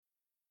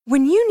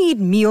When you need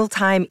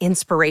mealtime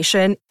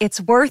inspiration,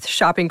 it's worth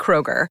shopping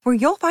Kroger, where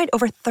you'll find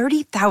over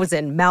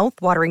 30,000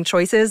 mouth-watering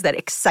choices that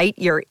excite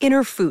your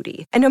inner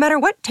foodie. And no matter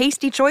what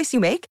tasty choice you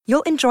make,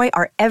 you'll enjoy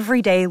our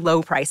everyday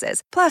low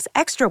prices, plus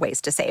extra ways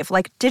to save,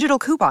 like digital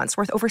coupons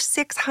worth over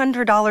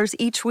 $600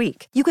 each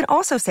week. You can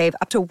also save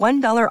up to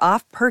 $1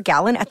 off per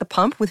gallon at the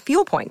pump with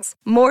fuel points.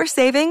 More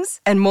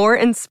savings and more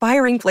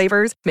inspiring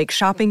flavors make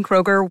shopping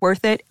Kroger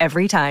worth it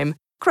every time.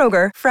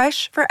 Kroger,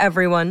 fresh for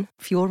everyone.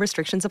 Fuel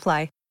restrictions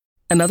apply.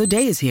 Another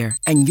day is here,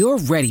 and you're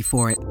ready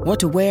for it. What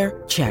to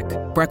wear? Check.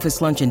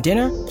 Breakfast, lunch, and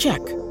dinner? Check.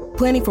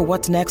 Planning for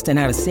what's next and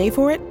how to save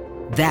for it?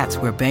 That's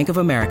where Bank of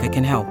America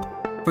can help.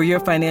 For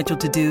your financial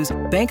to-dos,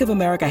 Bank of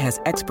America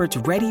has experts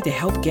ready to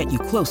help get you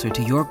closer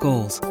to your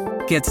goals.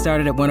 Get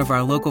started at one of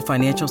our local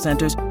financial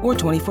centers or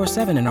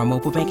 24/7 in our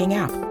mobile banking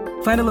app.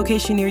 Find a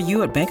location near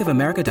you at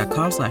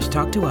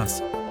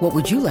bankofamerica.com/talktous. What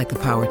would you like the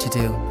power to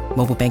do?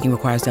 Mobile banking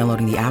requires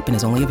downloading the app and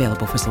is only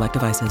available for select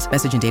devices.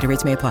 Message and data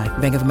rates may apply.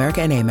 Bank of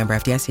America N.A., member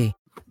FDIC.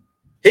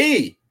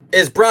 He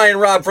is Brian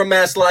Robb from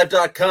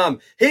MassLive.com.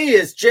 He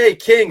is Jay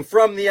King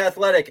from The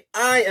Athletic.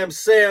 I am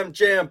Sam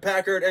Jam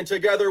Packard, and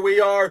together we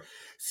are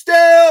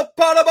Still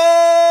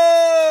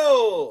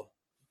Poddable!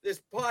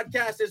 This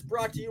podcast is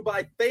brought to you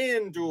by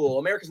FanDuel,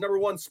 America's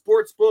 #1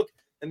 sports book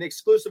and the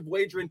exclusive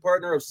wagering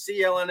partner of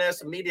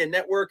CLNS Media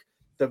Network.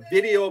 The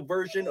video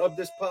version of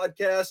this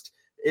podcast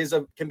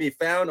can be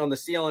found on the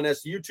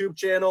CLNS YouTube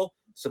channel.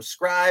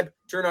 Subscribe,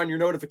 turn on your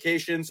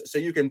notifications so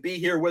you can be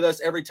here with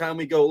us every time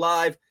we go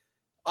live.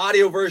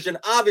 Audio version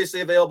obviously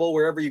available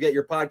wherever you get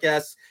your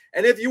podcasts.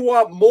 And if you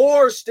want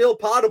more Still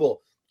Poddable,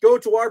 go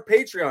to our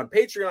Patreon,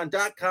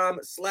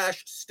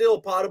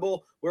 patreon.com/Still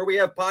Poddable, where we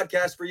have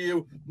podcasts for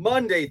you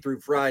Monday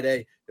through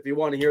Friday. If you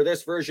want to hear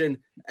this version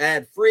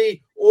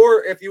ad-free,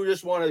 or if you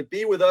just want to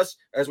be with us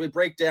as we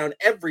break down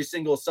every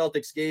single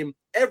Celtics game,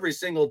 every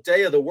single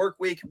day of the work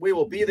week, we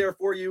will be there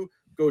for you.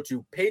 Go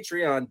to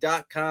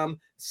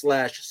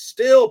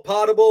patreon.com/Still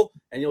Poddable,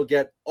 and you'll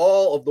get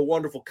all of the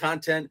wonderful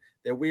content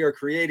that we are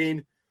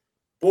creating.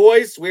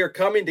 Boys, we are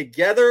coming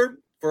together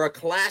for a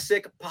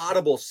classic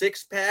Poddable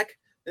six-pack.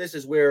 This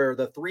is where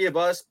the three of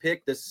us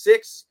pick the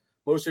 6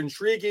 most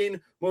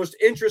intriguing, most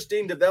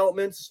interesting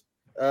developments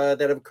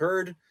that have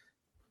occurred.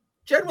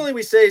 Generally,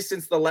 we say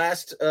since the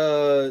last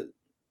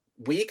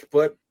week,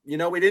 but,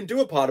 we didn't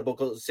do a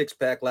Poddable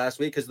six-pack last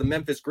week because the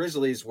Memphis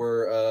Grizzlies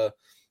were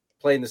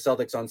playing the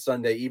Celtics on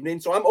Sunday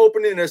evening. So I'm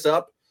opening this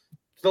up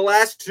to the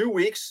last 2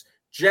 weeks,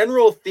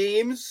 general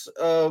themes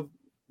of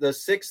the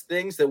 6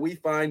 things that we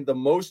find the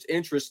most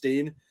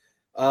interesting.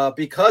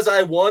 Because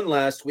I won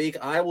last week,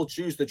 I will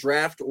choose the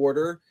draft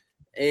order.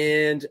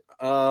 And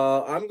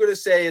I'm going to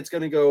say it's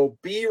going to go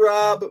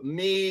B-Rob,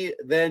 me,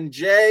 then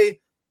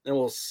Jay. And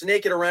we'll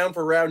snake it around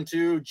for round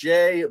 2.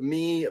 Jay,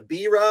 me,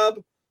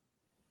 B-Rob.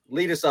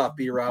 Lead us off,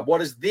 B-Rob.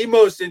 What is the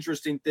most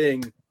interesting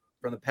thing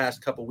from the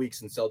past couple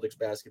weeks in Celtics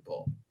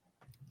basketball?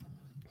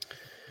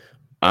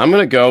 I'm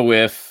going to go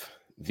with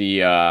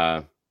the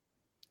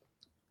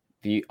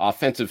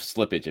offensive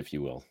slippage, if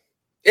you will.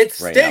 It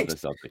stinks. Right now, the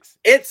Celtics.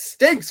 It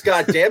stinks,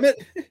 goddammit.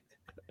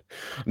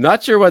 I'm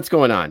not sure what's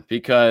going on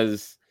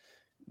because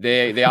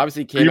they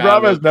obviously came out.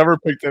 B-Rob has never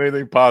picked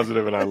anything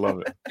positive, and I love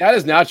it. That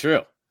is not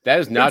true. That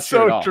is not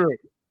true at all. True.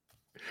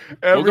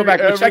 We'll go back.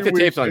 We'll check the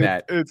tapes on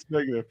that. It's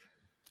negative.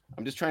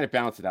 I'm just trying to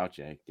balance it out,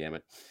 Jay. Damn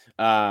it.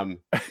 No,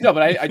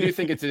 but I do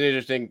think it's an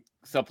interesting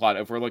subplot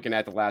if we're looking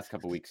at the last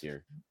couple weeks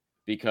here,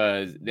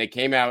 because they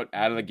came out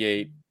of the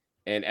gate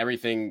and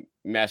everything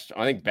meshed,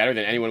 I think, better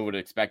than anyone would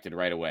have expected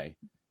right away,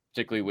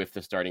 particularly with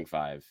the starting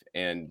 5.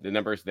 And the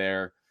numbers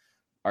there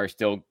are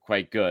still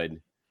quite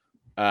good.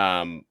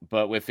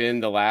 But within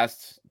the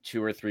last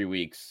 2 or 3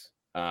 weeks,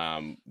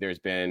 there's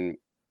been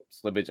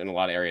slippage in a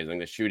lot of areas. I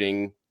think the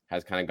shooting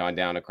has kind of gone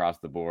down across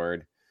the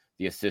board.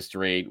 The assist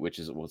rate, which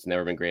is it's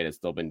never been great, has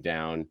still been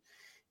down.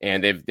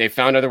 And they've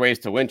found other ways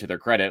to win, to their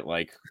credit.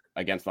 Like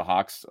against the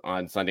Hawks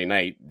on Sunday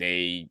night,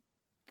 they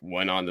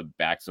went on the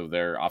backs of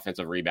their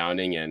offensive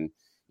rebounding and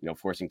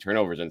forcing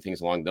turnovers and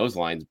things along those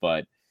lines.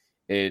 But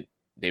they've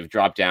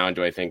dropped down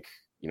to, I think,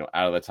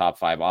 out of the top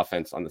 5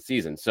 offense on the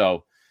season.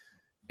 So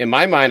in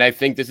my mind, I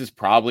think this is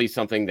probably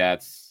something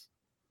that's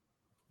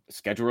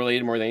schedule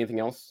related more than anything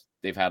else.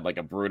 They've had like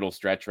a brutal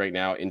stretch right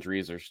now.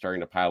 Injuries are starting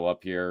to pile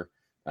up here.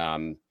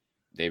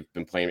 They've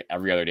been playing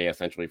every other day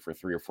essentially for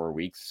 3 or 4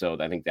 weeks. So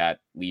I think that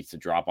leads to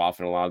drop off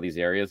in a lot of these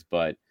areas,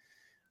 but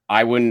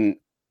I wouldn't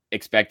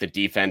expect the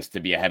defense to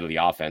be ahead of the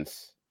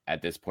offense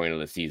at this point of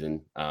the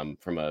season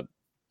from a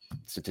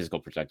statistical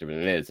perspective.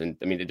 And it is. And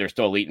I mean, they're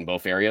still elite in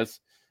both areas,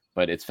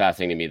 but it's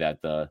fascinating to me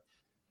that the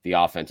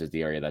offense is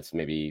the area that's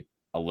maybe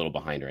a little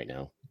behind right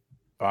now.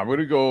 I'm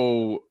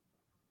going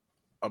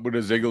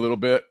to zig a little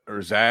bit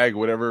or zag,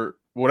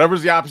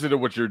 whatever's the opposite of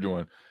what you're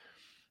doing.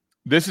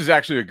 This is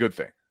actually a good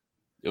thing.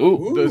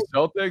 Ooh. The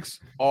Celtics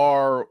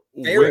are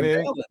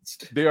winning.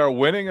 They are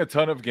winning a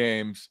ton of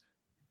games,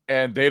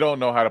 and they don't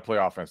know how to play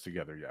offense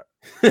together yet.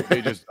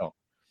 They just don't.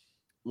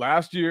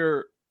 Last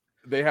year,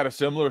 they had a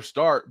similar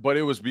start, but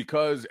it was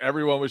because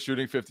everyone was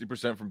shooting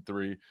 50% from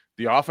three.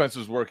 The offense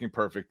was working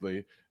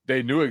perfectly.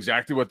 They knew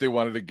exactly what they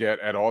wanted to get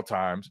at all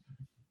times.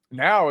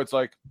 Now it's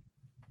like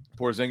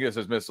Porzingis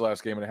has missed the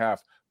last game and a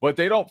half, but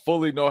they don't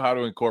fully know how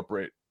to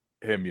incorporate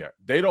him yet.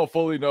 They don't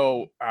fully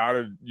know how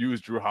to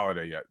use Drew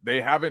Holiday yet.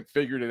 They haven't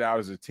figured it out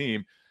as a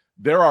team.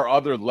 There are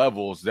other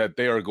levels that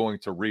they are going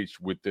to reach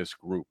with this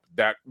group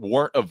that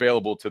weren't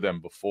available to them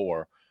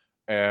before.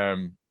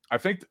 And I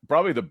think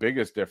probably the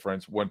biggest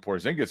difference when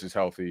Porzingis is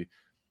healthy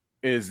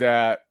is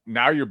that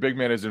now your big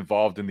man is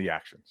involved in the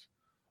actions.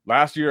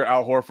 Last year,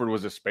 Al Horford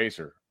was a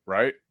spacer,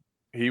 right?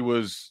 He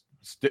was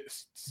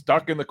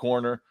stuck in the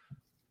corner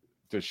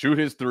to shoot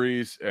his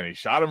threes, and he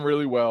shot them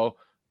really well,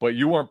 but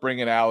you weren't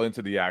bringing Al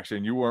into the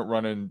action. You weren't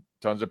running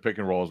tons of pick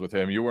and rolls with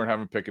him. You weren't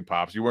having pick and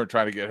pops. You weren't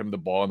trying to get him the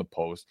ball in the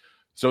post.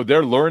 So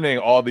they're learning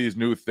all these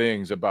new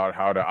things about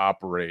how to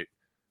operate,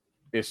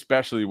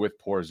 especially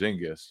with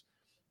Porzingis.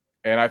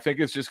 And I think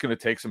it's just going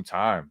to take some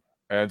time.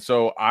 And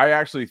so I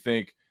actually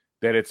think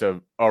that it's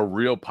a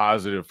real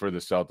positive for the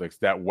Celtics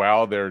that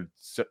while their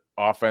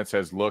offense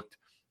has looked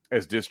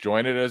as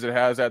disjointed as it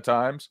has at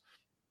times,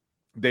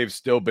 they've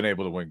still been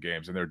able to win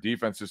games, and their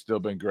defense has still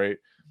been great.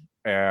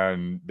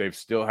 And they've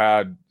still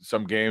had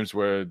some games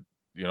where,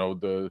 you know,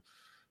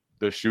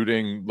 the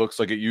shooting looks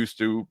like it used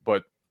to,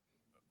 but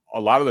a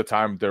lot of the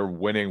time they're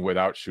winning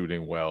without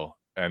shooting well.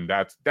 And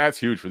that's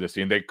huge for this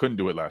team. They couldn't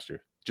do it last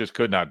year. Just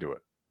could not do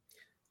it.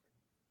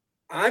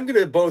 I'm going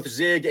to both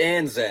zig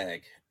and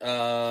zag.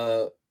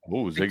 Zigging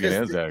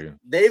and zagging.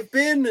 They've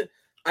been,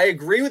 I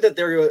agree with that.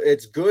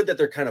 It's good that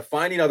they're kind of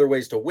finding other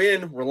ways to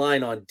win,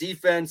 relying on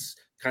defense,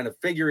 kind of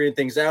figuring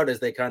things out as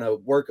they kind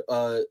of work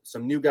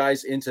some new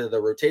guys into the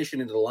rotation,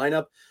 into the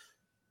lineup.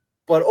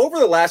 But over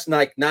the last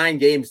 9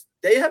 games,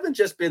 they haven't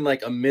just been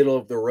like a middle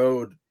of the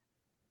road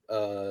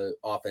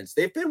offense.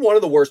 They've been one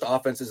of the worst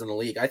offenses in the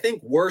league. I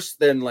think worse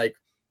than like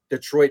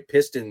Detroit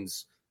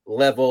Pistons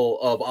level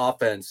of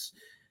offense.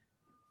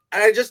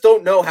 And I just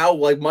don't know how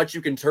much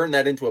you can turn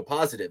that into a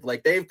positive.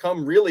 Like they've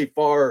come really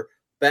far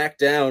back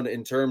down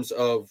in terms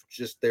of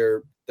just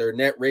their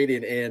net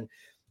rating. And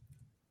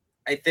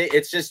I think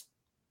it's just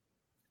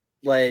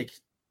like,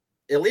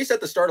 at least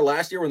at the start of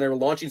last year when they were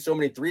launching so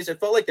many threes, it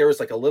felt like there was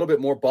like a little bit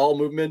more ball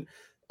movement.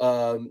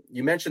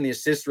 You mentioned the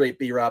assist rate,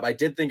 B-Rob. I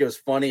did think it was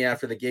funny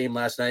after the game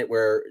last night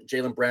where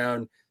Jaylen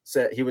Brown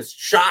said he was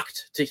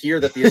shocked to hear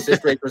that the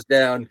assist rate was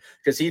down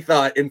because he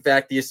thought, in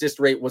fact, the assist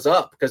rate was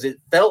up because it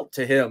felt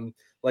to him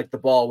like the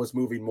ball was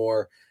moving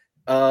more.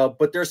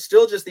 But there's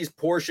still just these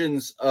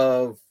portions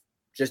of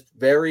just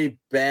very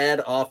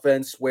bad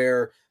offense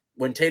where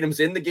when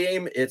Tatum's in the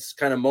game, it's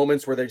kind of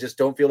moments where they just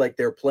don't feel like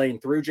they're playing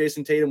through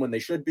Jason Tatum when they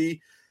should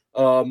be.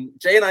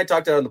 Jay and I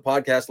talked about on the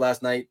podcast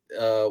last night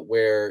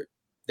where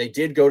they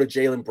did go to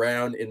Jaylen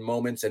Brown in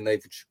moments and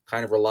they've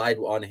kind of relied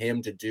on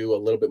him to do a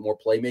little bit more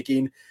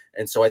playmaking.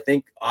 And so I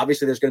think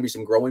obviously there's going to be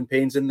some growing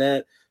pains in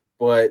that,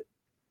 but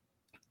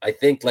I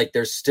think like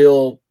there's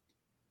still,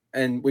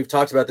 and we've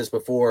talked about this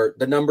before,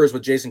 the numbers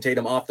with Jason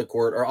Tatum off the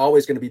court are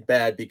always going to be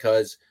bad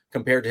because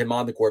compared to him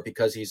on the court,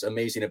 because he's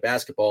amazing at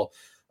basketball.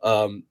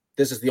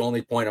 This is the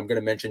only point I'm going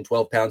to mention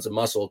 12 pounds of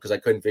muscle because I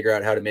couldn't figure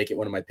out how to make it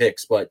one of my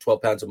picks, but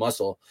 12 pounds of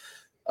muscle.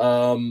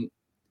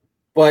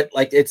 But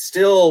like it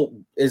still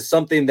is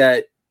something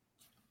that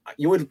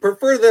you would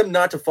prefer them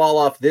not to fall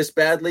off this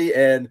badly.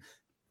 And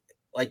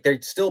like they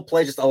still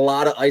play just a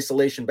lot of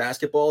isolation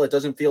basketball. It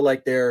doesn't feel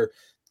like they're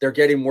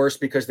getting worse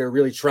because they're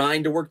really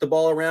trying to work the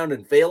ball around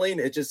and failing.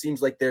 It just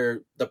seems like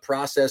the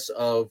process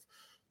of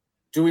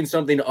doing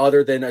something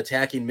other than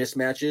attacking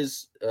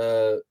mismatches.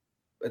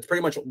 It's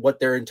pretty much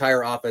what their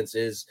entire offense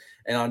is.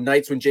 And on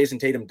nights when Jason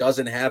Tatum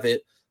doesn't have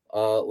it,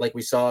 like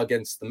we saw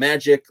against the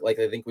Magic, like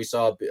I think we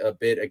saw a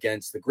bit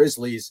against the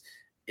Grizzlies,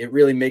 it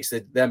really makes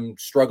them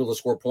struggle to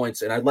score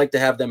points. And I'd like to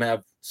have them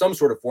have some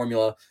sort of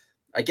formula.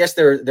 I guess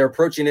they're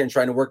approaching it and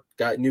trying to work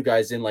new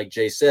guys in, like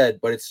Jay said,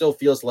 but it still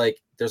feels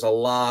like there's a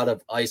lot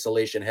of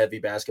isolation heavy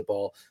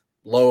basketball,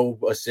 low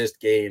assist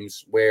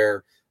games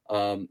where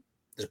the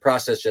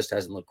process just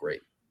hasn't looked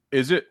great.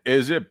 Is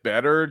it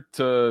better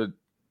to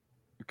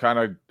kind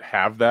of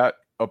have that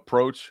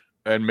approach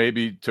and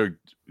maybe to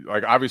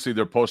like, obviously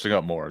they're posting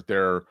up more.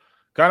 They're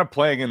kind of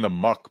playing in the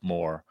muck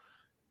more.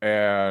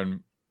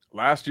 And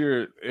last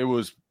year it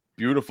was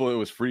beautiful. It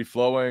was free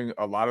flowing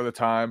a lot of the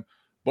time.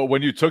 But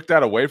when you took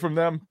that away from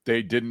them,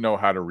 they didn't know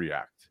how to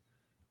react.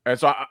 And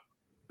so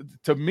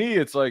to me,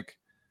 it's like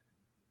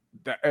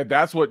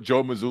that's what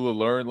Joe Mazzulla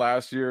learned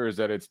last year, is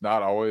that it's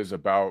not always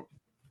about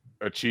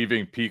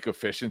achieving peak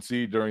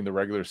efficiency during the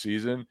regular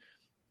season.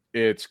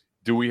 It's,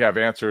 do we have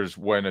answers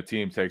when a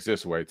team takes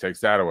this away, takes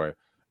that away?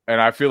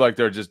 And I feel like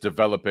they're just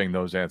developing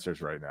those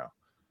answers right now.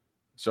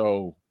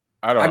 So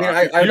I don't know.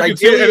 I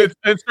see it,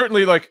 and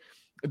certainly like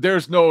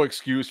there's no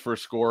excuse for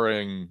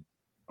scoring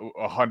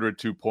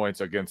 102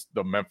 points against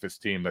the Memphis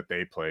team that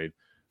they played.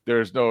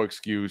 There's no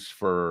excuse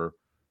for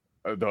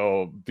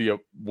the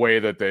way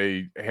that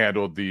they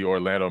handled the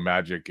Orlando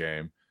Magic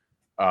game.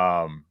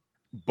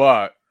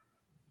 But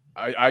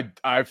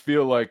I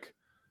feel like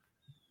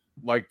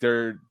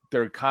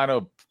they're kind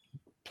of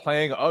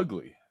playing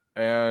ugly.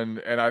 And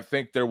I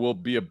think there will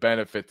be a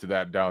benefit to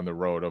that down the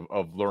road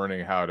of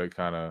learning how to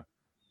kind of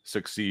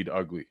succeed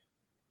ugly.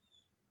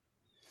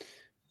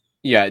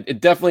 Yeah,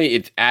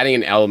 it's adding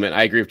an element.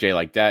 I agree with Jay,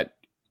 like that.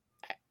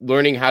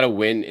 Learning how to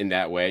win in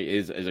that way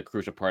is a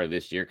crucial part of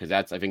this year, because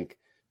I think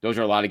those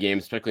are a lot of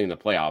games, especially in the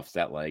playoffs,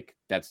 that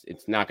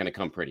it's not going to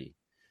come pretty.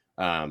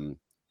 And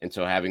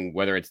so having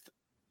whether it's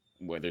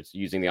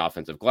using the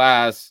offensive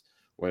glass,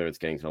 whether it's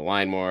getting to the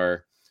line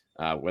more,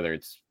 whether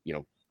it's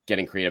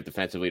getting creative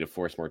defensively to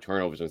force more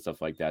turnovers and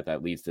stuff like that,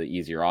 that leads to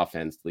easier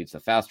offense, leads to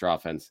faster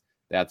offense.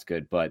 That's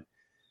good. But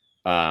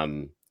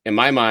in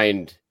my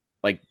mind,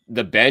 like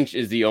the bench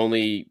is the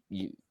only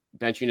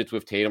bench units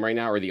with Tatum right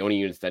now are the only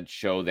units that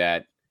show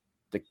that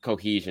the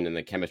cohesion and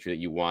the chemistry that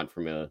you want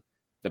from the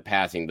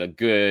passing, the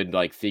good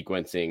like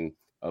sequencing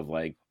of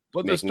like.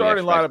 But the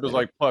starting lineup is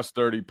like plus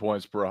 30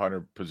 points per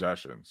 100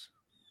 possessions.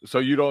 So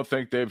you don't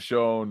think they've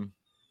shown?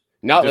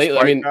 Not lately.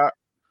 I mean,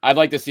 I'd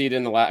like to see it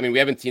in the last. I mean, we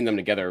haven't seen them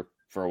together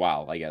for a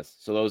while, I guess.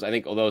 So I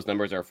think all those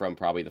numbers are from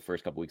probably the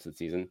first couple weeks of the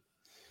season.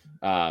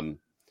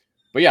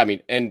 But yeah, I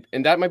mean, and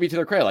that might be to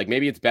their credit. Like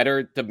maybe it's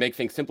better to make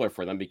things simpler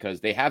for them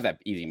because they have that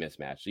easy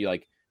mismatch. So you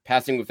like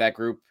passing with that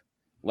group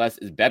less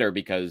is better,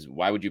 because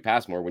why would you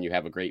pass more when you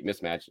have a great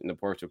mismatch in the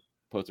post of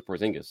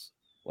Porzingis?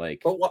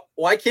 Like, but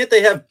why can't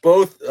they have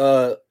both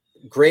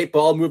great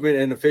ball movement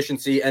and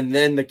efficiency, and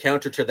then the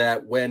counter to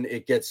that when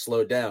it gets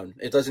slowed down?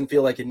 It doesn't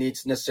feel like it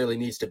necessarily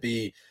needs to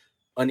be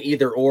an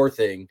either or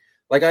thing.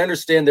 Like I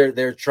understand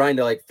they're trying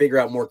to like figure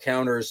out more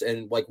counters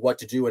and like what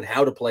to do and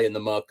how to play in the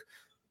muck.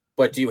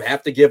 But do you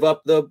have to give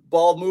up the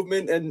ball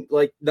movement and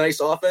like nice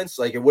offense?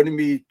 Like it wouldn't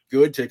be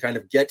good to kind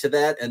of get to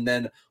that and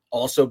then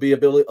also be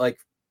ability like,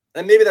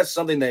 and maybe that's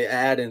something they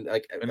add and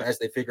like as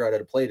they figure out how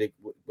to play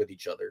with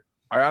each other.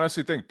 I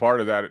honestly think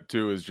part of that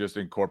too is just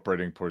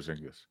incorporating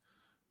Porzingis,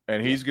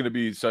 and he's going to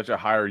be such a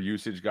higher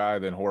usage guy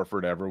than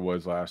Horford ever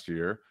was last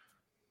year.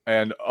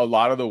 And a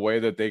lot of the way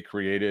that they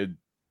created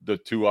the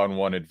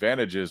 2-on-1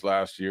 advantages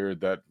last year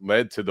that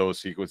led to those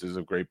sequences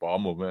of great ball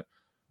movement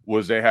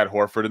was they had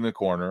Horford in the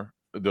corner.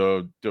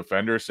 The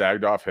defender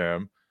sagged off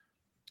him,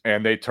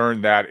 and they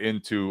turned that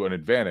into an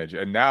advantage.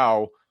 And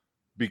now,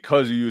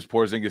 because you use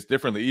Porzingis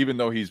differently, even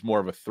though he's more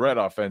of a threat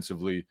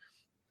offensively,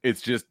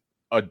 it's just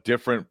a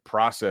different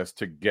process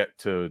to get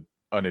to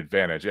an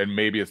advantage. And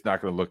maybe it's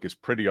not going to look as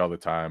pretty all the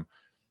time.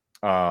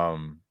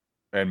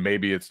 And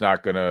maybe it's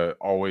not going to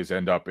always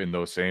end up in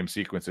those same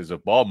sequences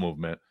of ball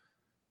movement.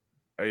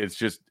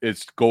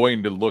 It's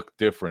going to look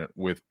different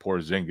with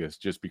Porzingis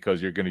just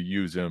because you're going to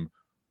use him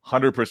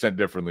 100%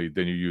 differently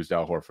than you used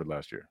Al Horford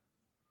last year.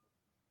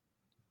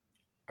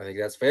 I think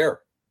that's fair.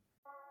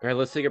 All right,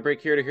 let's take a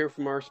break here to hear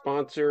from our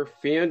sponsor,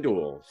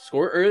 FanDuel.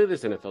 Score early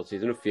this NFL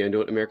season with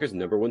FanDuel, America's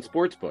 #1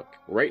 sportsbook.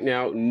 Right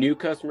now, new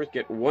customers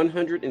get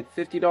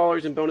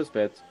 $150 in bonus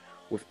bets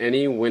with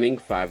any winning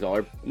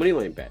 $5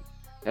 moneyline bet.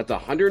 That's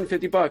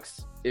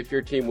 $150 if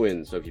your team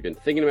wins. So if you've been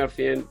thinking about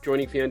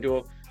joining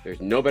FanDuel, there's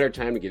no better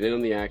time to get in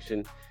on the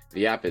action.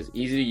 The app is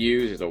easy to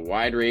use. There's a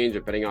wide range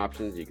of betting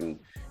options. You can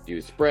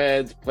do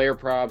spreads, player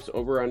props,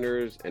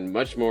 over-unders, and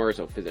much more.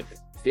 So visit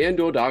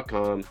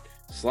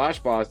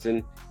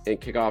FanDuel.com/Boston and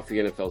kick off the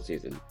NFL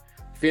season.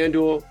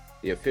 FanDuel,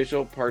 the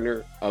official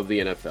partner of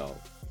the NFL.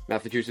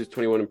 Massachusetts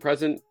 21 and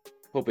present.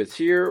 Hope is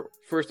here.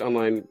 First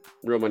online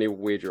real money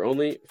wager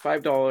only.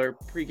 $5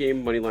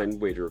 pregame moneyline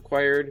wager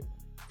required.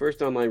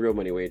 First online real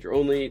money wager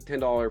only.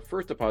 $10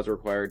 first deposit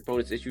required.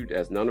 Bonus issued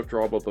as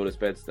non-withdrawable bonus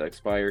bets that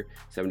expire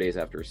 7 days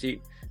after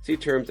receipt. See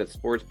terms at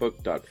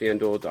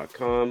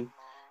sportsbook.fanduel.com.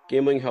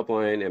 Gambling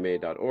helpline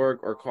ma.org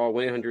or call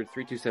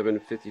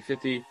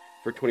 1-800-327-5050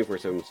 for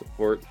 24/7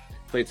 support.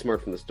 Played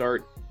smart from the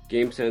start.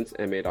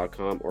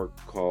 GameSenseMA.com or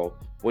call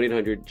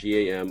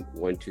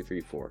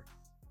 1-800-GAM-1234.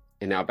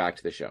 And now back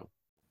to the show.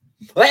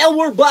 Well,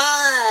 we're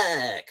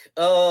back.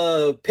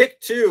 Pick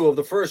 2 of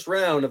the first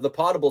round of the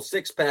Poddable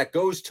 6-pack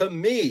goes to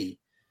me,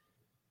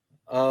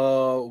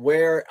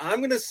 where I'm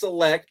going to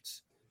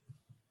select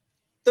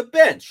the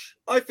bench.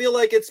 I feel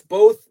like it's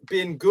both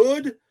been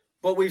good,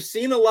 but we've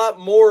seen a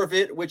lot more of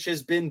it, which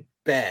has been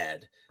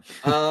bad.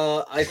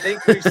 I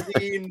think we've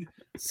seen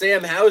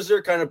Sam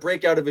Hauser kind of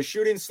break out of his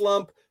shooting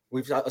slump.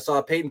 We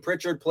saw Peyton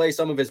Pritchard play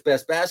some of his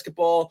best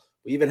basketball.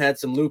 We even had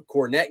some Luke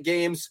Cornett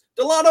games.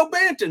 Delano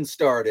Banton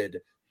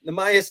started.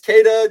 Namias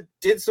Queta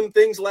did some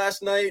things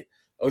last night.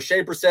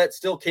 O'Shea Brissett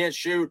still can't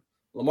shoot.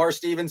 Lamar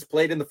Stevens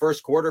played in the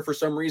first quarter for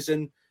some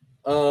reason.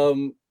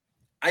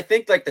 I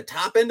think like the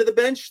top end of the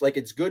bench, like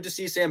it's good to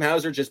see Sam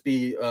Hauser just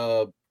be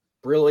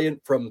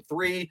brilliant from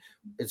 3.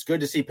 It's good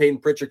to see Peyton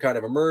Pritchard kind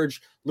of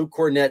emerge. Luke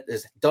Cornett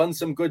has done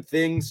some good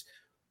things,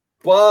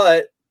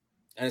 but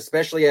and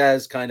especially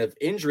as kind of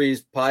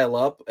injuries pile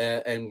up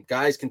and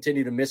guys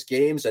continue to miss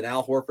games and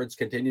Al Horford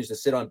continues to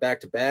sit on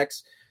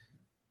back-to-backs,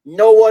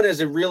 no one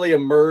has really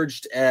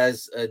emerged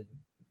as that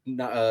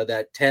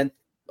 10th,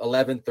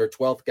 11th, or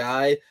 12th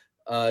guy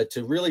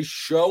to really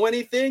show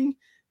anything.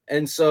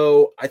 And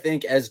so I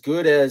think as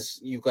good as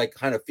you like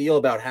kind of feel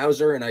about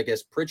Hauser and I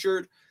guess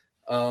Pritchard,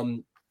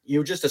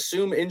 you just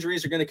assume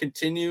injuries are going to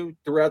continue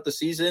throughout the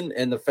season.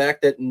 And the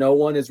fact that no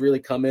one has really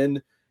come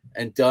in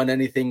and done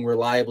anything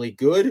reliably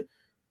good,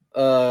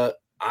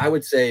 I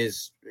would say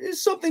is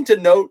something to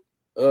note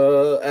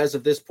as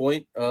of this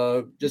point,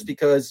 just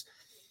because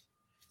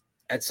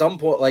at some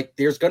point, like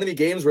there's going to be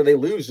games where they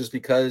lose just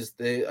because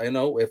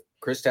if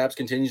Kristaps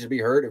continues to be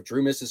hurt, if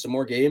Drew misses some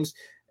more games,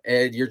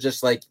 and you're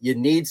just like, you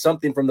need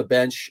something from the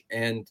bench,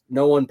 and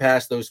no one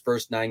past those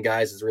first 9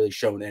 guys has really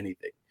shown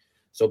anything.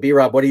 So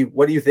B-Rob, what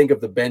do you think of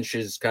the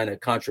bench's kind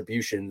of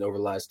contribution over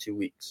the last 2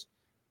 weeks?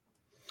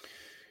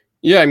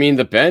 Yeah, I mean,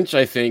 the bench,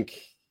 I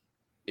think,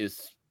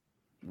 is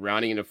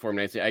rounding into form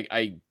nicely.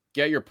 I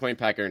get your point,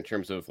 Packer, in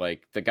terms of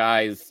like the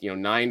guys,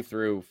 9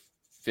 through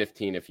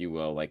 15, if you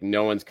will, like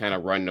no one's kind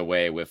of running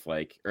away with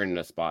like earning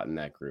a spot in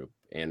that group.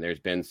 And there's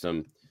been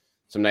some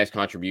nice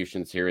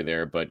contributions here or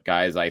there, but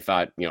guys, I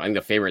thought, I think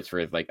the favorites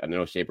for like a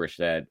No Shaper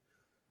Shed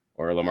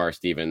or Lamar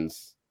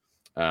Stevens,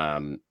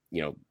 I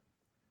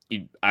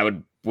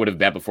would have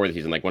bet before the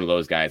season, like one of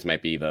those guys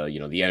might be the,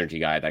 the energy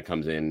guy that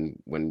comes in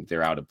when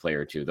they're out a player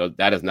or two.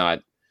 That has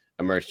not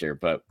emerged here.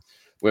 But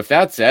with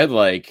that said,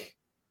 like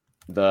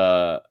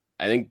I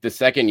think the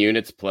second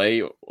unit's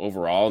play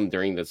overall and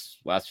during this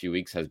last few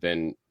weeks has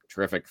been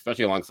terrific,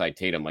 especially alongside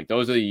Tatum. Like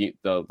those are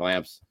the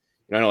lamps,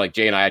 I know like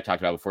Jay and I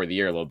talked about before the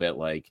year a little bit,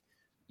 like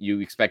you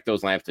expect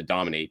those lamps to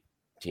dominate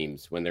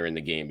teams when they're in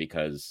the game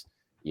because,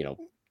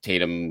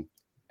 Tatum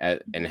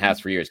and has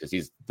for years because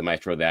he's the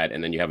maestro of that.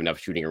 And then you have enough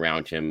shooting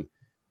around him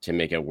to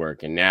make it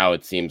work. And now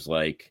it seems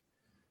like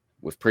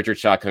with Pritchard's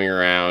shot coming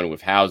around,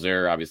 with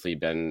Hauser obviously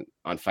been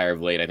on fire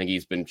of late, I think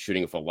he's been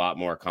shooting with a lot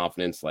more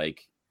confidence,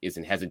 like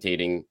isn't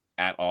hesitating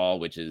at all,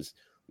 which is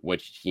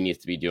what he needs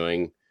to be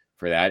doing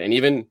for that. And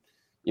even,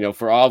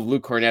 for all of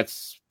Luke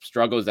Cornett's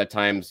struggles at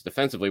times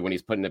defensively when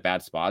he's put in the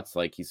bad spots,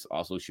 like he's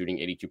also shooting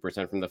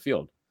 82% from the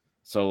field.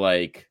 So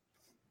like,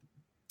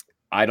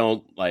 I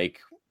don't like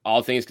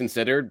all things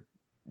considered,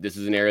 this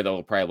is an area that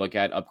we'll probably look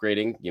at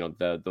upgrading,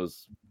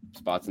 those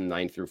spots in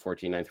 9 through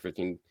 14, 9 through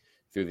 15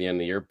 through the end of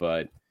the year.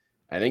 But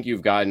I think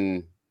you've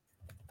gotten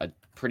a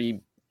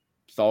pretty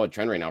solid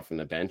trend right now from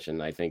the bench.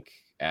 And I think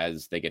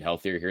as they get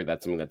healthier here,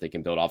 that's something that they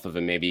can build off of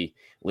and maybe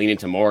lean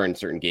into more in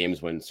certain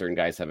games when certain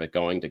guys have it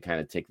going to kind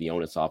of take the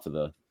onus off of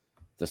the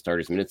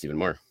starters' minutes even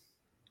more.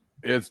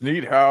 It's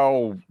neat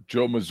how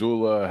Joe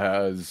Mazzulla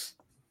has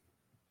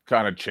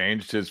kind of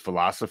changed his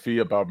philosophy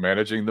about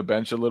managing the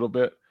bench a little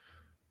bit.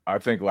 I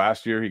think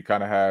last year he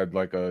kind of had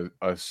like a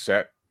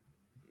set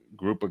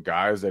group of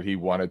guys that he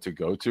wanted to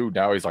go to.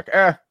 Now he's like,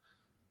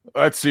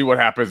 let's see what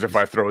happens if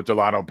I throw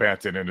Delano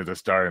Banton into the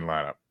starting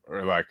lineup.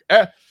 Or like,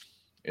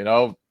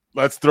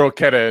 let's throw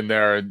Keta in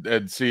there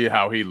and see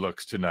how he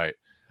looks tonight.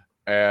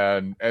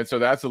 And so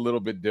that's a little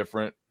bit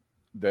different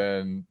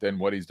than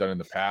what he's done in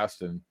the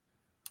past. And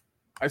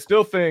I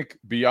still think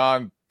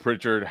beyond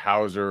Pritchard,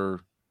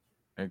 Hauser,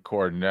 and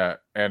Cornette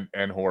and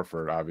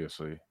Horford,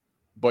 obviously,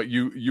 but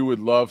you would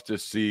love to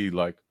see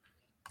like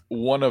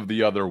one of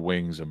the other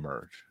wings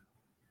emerge.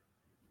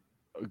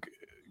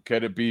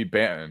 Can it be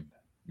Banton?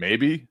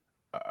 Maybe.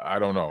 I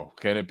don't know.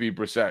 Can it be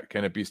Brissett?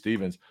 Can it be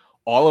Stevens?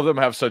 All of them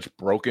have such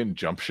broken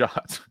jump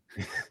shots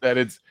that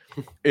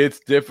it's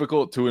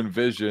difficult to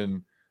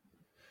envision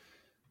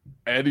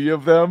any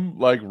of them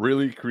like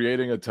really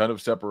creating a ton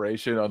of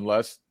separation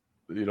unless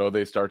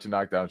they start to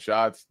knock down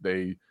shots.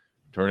 They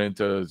turn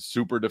into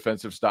super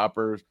defensive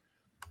stoppers,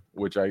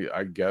 which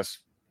I guess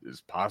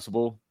is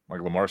possible.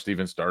 Like Lamar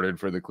Stevens started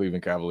for the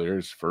Cleveland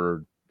Cavaliers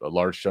for a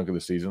large chunk of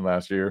the season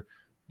last year,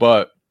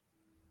 but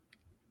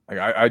like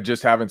I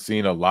just haven't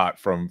seen a lot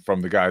from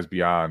the guys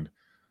beyond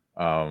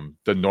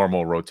the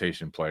normal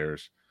rotation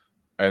players.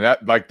 And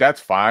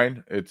that's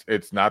fine.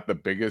 It's not the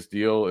biggest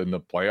deal in the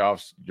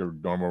playoffs. Your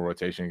normal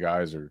rotation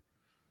guys are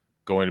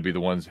going to be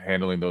the ones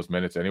handling those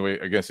minutes anyway.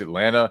 Against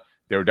Atlanta,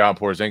 they were down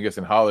Porzingis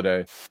and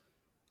Holiday,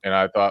 and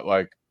I thought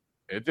like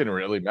it didn't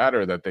really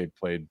matter that they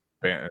played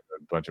a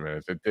bunch of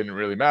minutes. It didn't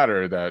really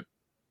matter that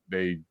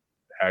they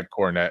had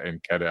Cornette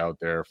and Keta out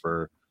there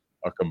for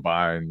a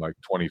combined like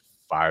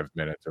 25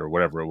 minutes or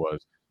whatever it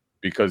was,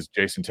 because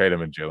Jason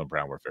Tatum and Jaylen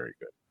Brown were very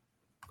good.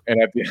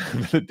 And at the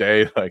end of the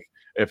day, like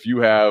if you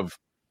have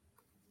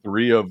 4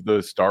 of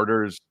the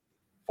starters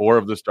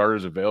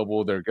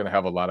available, they're going to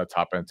have a lot of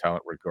top end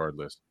talent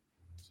regardless.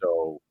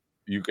 So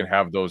you can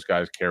have those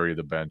guys carry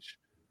the bench.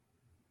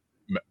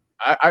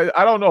 I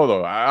don't know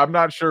though. I'm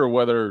not sure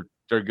whether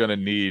they're going to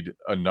need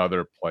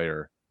another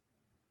player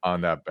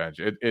on that bench.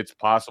 It's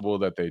possible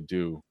that they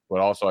do, but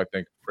also I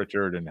think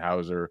Pritchard and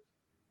Hauser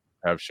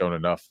have shown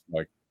enough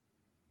like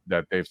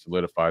that they've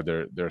solidified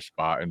their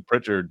spot. And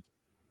Pritchard,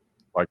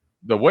 like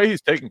the way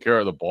he's taking care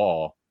of the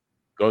ball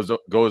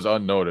goes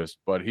unnoticed,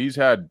 but he's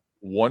had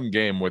one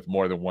game with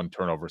more than one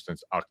turnover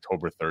since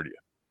October 30th.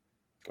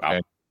 Wow.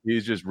 And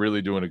he's just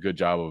really doing a good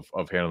job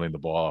of handling the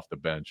ball off the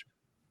bench,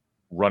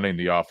 running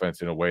the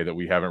offense in a way that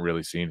we haven't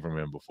really seen from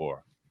him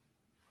before.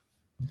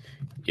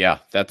 Yeah,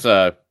 that's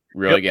a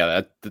really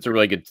that's a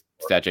really good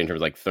stat in terms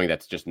of like something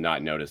that's just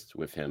not noticed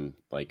with him.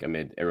 Like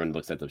everyone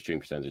looks at those shooting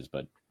percentages,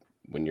 but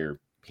when you're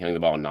handling the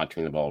ball and not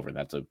turning the ball over.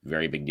 That's a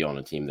very big deal on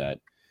a team that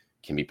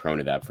can be prone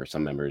to that for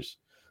some members.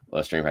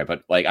 String right,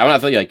 but like I want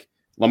to tell you, like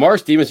Lamar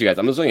Stevens, you guys,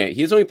 I'm just looking at.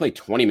 He's only played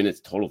 20 minutes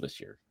total this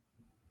year,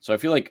 so I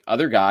feel like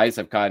other guys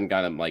have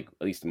gotten like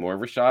at least more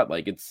of a shot.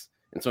 Like it's,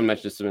 and someone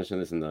mentioned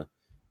this in the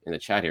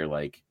chat here.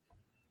 Like,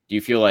 do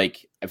you feel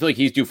like I feel like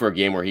he's due for a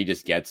game where he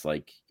just gets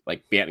like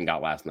Banton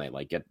got last night,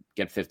 like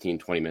get 15,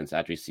 20 minutes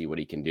after you see what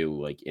he can do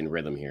like in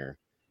rhythm here.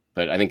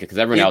 But I think because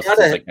everyone else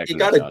you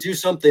got to do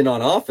something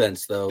on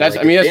offense, though. That's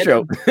like, that's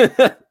true.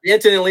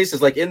 Banton at least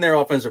is like in their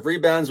offensive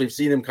rebounds. We've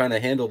seen him kind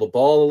of handle the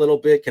ball a little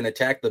bit, can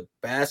attack the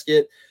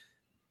basket.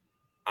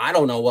 I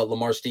don't know what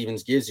Lamar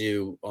Stevens gives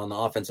you on the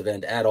offensive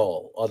end at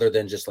all, other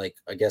than just like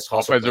I guess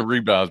hustle offensive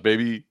rebounds,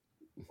 baby.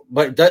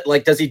 But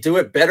does he do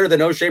it better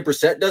than O'Shea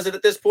Brissett does it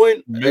at this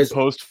point? Mid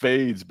post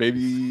fades,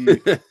 baby.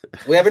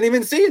 We haven't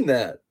even seen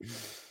that.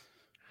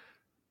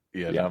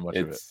 Yeah, not much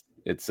of it.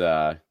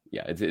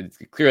 It's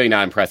clearly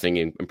not impressing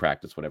in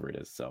practice, whatever it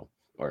is. So,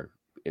 or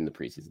in the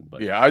preseason,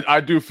 but yeah,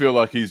 I do feel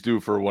like he's due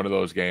for one of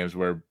those games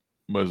where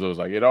Muzzo's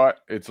like, you know what,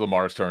 it's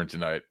Lamar's turn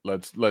tonight.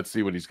 Let's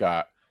see what he's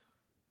got,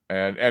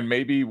 and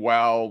maybe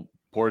while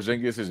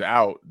Porzingis is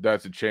out,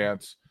 that's a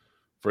chance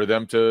for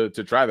them to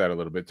try that a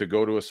little bit, to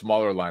go to a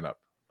smaller lineup,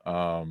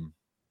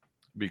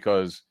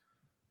 because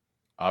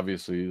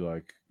obviously,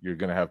 like you're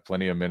going to have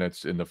plenty of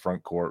minutes in the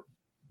front court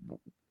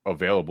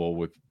available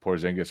with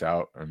Porzingis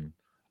out, and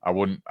I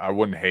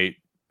wouldn't hate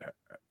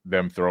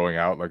them throwing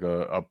out like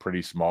a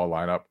pretty small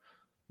lineup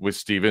with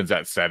Stevens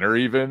at center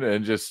even,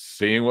 and just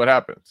seeing what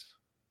happens.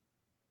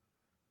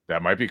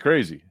 That might be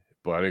crazy,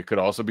 but it could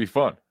also be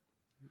fun.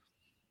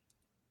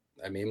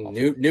 I mean,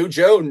 new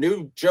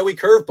Joey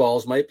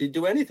curveballs might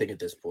do anything at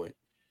this point.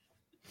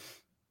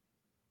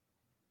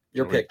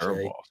 Your pick,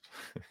 Jay.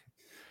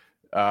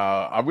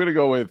 I'm going to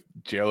go with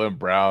Jaylen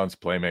Brown's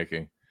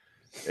playmaking.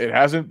 It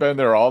hasn't been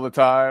there all the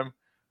time,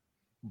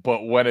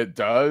 but when it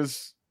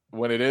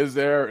is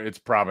there, it's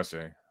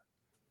promising.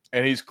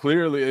 And it's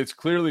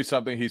clearly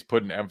something he's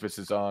putting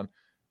emphasis on.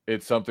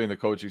 It's something the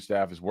coaching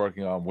staff is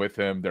working on with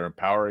him. They're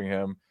empowering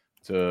him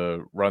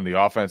to run the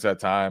offense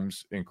at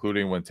times,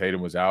 including when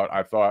Tatum was out.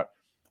 I thought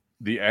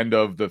the end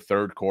of the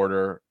third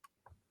quarter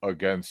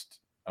against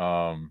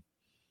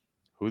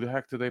who the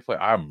heck did they play?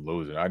 I'm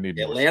losing. I need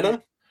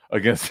Atlanta.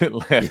 Against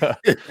Atlanta.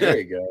 There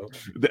you go.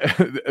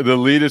 The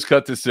lead is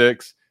cut to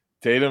 6.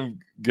 Tatum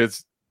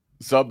gets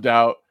subbed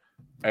out,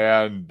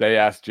 and they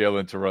ask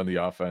Jaylen to run the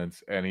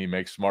offense, and he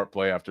makes smart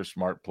play after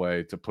smart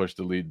play to push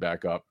the lead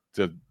back up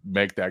to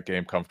make that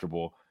game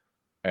comfortable.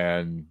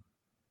 And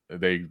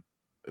they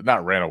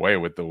not ran away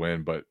with the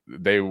win, but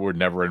they were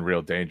never in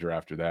real danger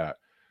after that.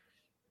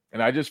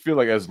 And I just feel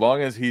like as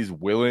long as he's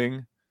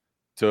willing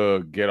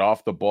to get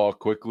off the ball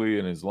quickly,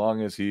 and as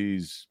long as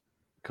he's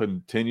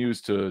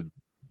continues to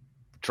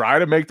try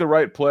to make the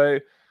right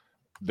play,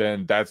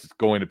 then that's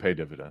going to pay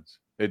dividends.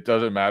 It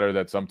doesn't matter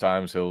that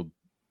sometimes he'll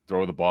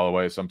throw the ball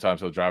away.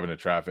 Sometimes he'll drive into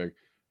traffic.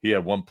 He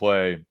had one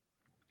play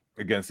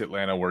against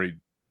Atlanta where he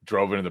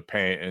drove into the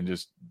paint and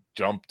just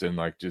jumped and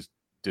like just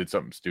did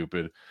something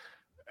stupid.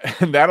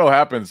 And that'll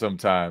happen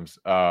sometimes.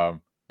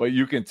 But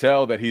you can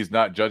tell that he's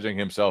not judging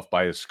himself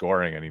by his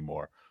scoring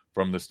anymore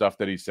from the stuff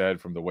that he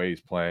said, from the way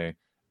he's playing.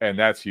 And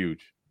that's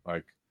huge.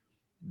 Like,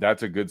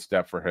 that's a good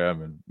step for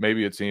him. And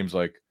maybe it seems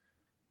like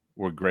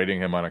we're grading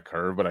him on a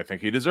curve, but I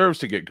think he deserves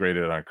to get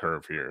graded on a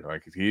curve here.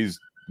 Like, he's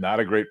not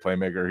a great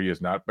playmaker. He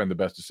has not been the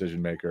best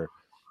decision maker.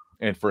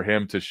 And for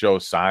him to show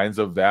signs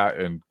of that,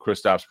 and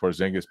Kristaps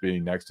Porzingis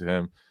being next to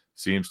him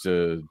seems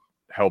to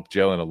help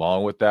Jaylen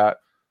along with that.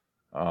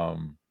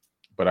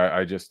 But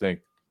I just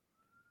think,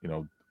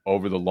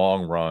 over the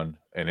long run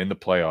and in the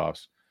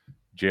playoffs,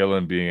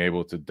 Jaylen being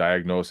able to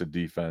diagnose a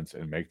defense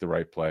and make the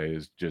right play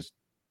is just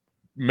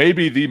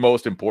maybe the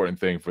most important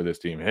thing for this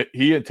team.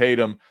 He and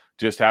Tatum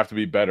just have to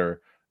be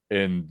better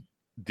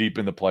deep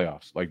in the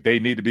playoffs. Like, they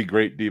need to be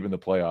great deep in the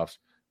playoffs.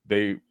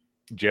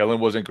 Jaylen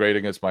wasn't great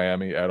against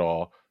Miami at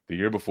all. The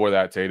year before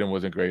that, Tatum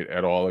wasn't great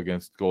at all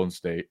against Golden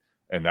State,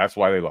 and that's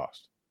why they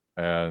lost.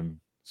 And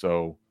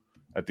so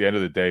at the end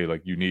of the day,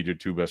 like, you need your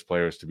two best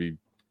players to be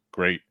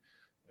great.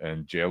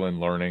 And Jaylen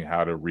learning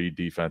how to read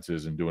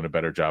defenses and doing a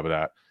better job of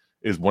that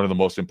is one of the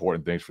most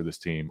important things for this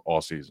team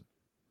all season.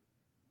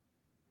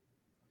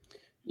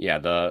 Yeah,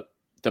 the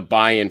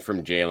buy-in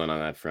from Jaylen on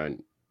that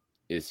front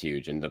is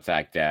huge. And the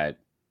fact that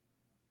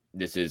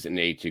this is an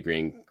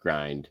 82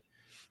 grind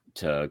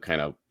to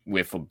kind of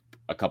whiff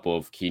a couple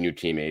of key new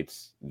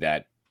teammates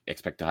that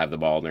expect to have the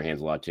ball in their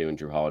hands a lot too, and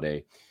Drew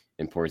Holiday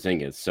and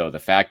Porzingis. So the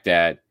fact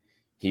that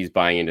he's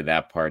buying into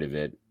that part of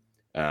it,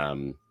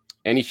 and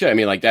he should. I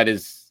mean, like, that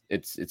is,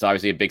 it's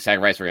obviously a big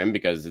sacrifice for him,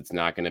 because it's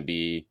not going to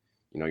be,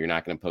 you're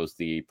not going to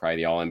post probably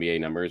the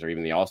All-NBA numbers or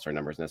even the All-Star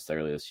numbers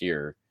necessarily this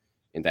year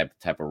in that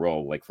type of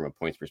role, like from a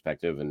points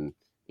perspective and,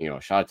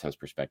 shot attempts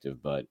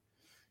perspective. But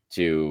I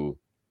feel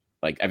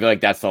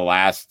like that's the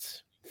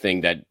last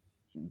thing that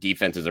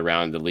defenses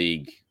around the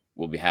league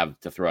will have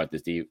to throw at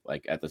this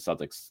at the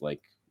Celtics,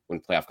 like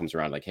when playoff comes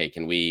around, like, hey,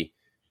 can we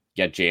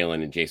get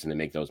Jaylen and Jason to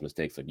make those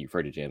mistakes? Like you've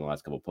heard of Jaylen the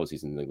last couple of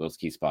postseasons, like those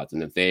key spots.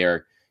 And if they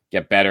are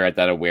get better at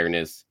that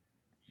awareness,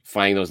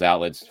 finding those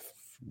outlets,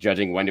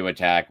 judging when to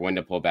attack, when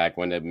to pull back,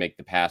 when to make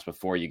the pass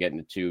before you get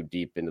into too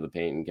deep into the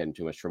paint and getting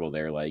too much trouble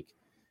there. Like,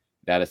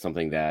 that is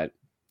something that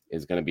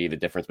is going to be the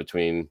difference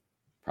between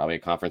probably a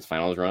conference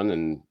finals run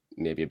and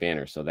maybe a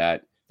banner. So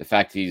that the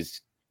fact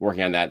he's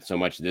working on that so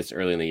much this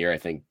early in the year, I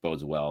think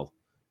bodes well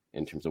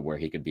in terms of where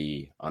he could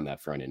be on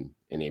that front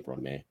in April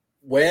and May.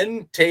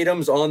 When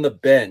Tatum's on the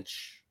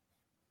bench,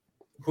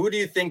 who do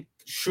you think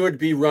should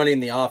be running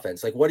the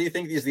offense? Like, what do you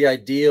think is the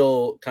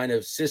ideal kind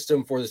of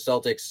system for the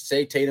Celtics?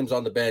 Say Tatum's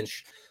on the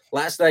bench.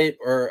 Last night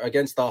or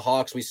against the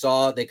Hawks, we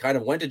saw they kind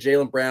of went to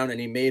Jaylen Brown and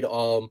he made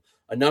a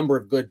number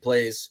of good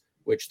plays,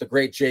 which the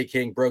great Jay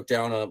King broke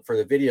down for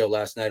the video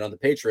last night on the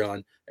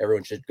Patreon.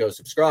 Everyone should go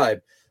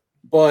subscribe.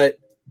 But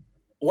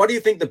what do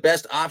you think the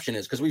best option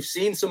is? Because we've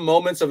seen some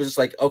moments of just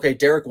like, okay,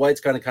 Derek White's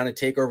kind of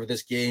take over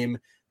this game,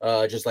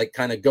 just like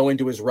kind of going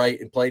to his right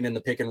and playing in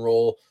the pick and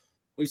roll.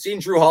 We've seen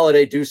Drew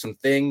Holiday do some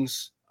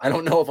things. I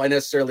don't know if I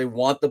necessarily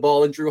want the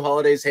ball in Drew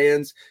Holiday's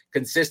hands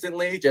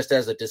consistently, just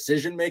as a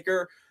decision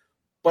maker.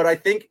 But I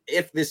think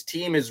if this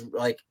team is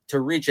like to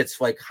reach its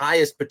like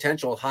highest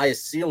potential,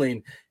 highest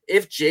ceiling,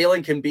 if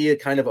Jaylen can be a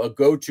kind of a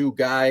go-to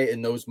guy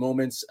in those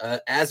moments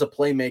as a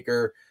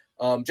playmaker,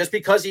 just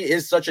because he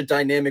is such a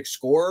dynamic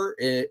scorer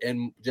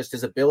and just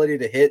his ability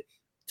to hit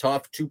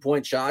tough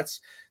 2-point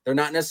shots, they're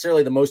not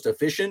necessarily the most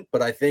efficient,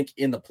 but I think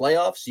in the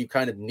playoffs, you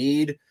kind of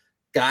need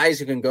guys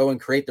who can go and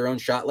create their own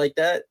shot like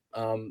that.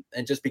 And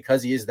just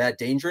because he is that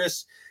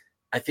dangerous,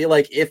 I feel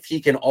like if he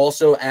can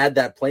also add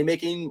that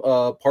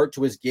playmaking part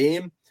to his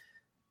game,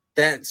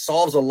 that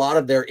solves a lot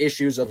of their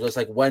issues of just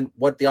like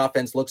what the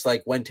offense looks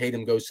like when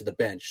Tatum goes to the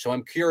bench. So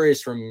I'm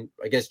curious from,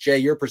 I guess, Jay,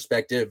 your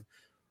perspective,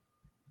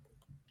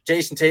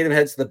 Jason Tatum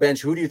heads to the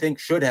bench. Who do you think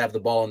should have the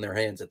ball in their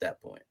hands at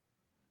that point?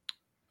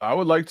 I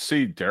would like to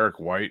see Derek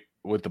White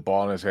with the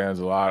ball in his hands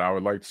a lot. I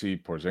would like to see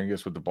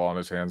Porzingis with the ball in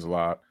his hands a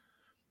lot.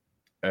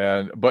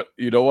 But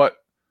you know what?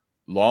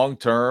 Long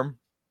term,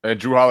 and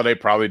Drew Holiday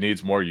probably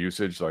needs more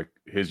usage. Like,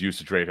 his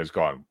usage rate has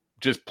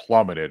just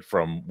plummeted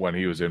from when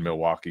he was in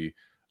Milwaukee.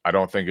 I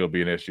don't think it'll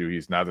be an issue.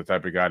 He's not the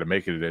type of guy to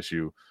make it an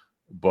issue,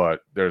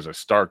 but there's a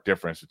stark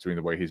difference between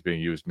the way he's being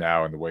used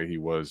now and the way he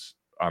was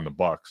on the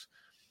Bucks.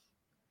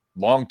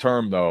 Long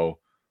term, though,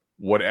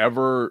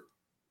 whatever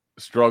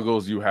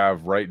struggles you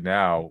have right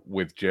now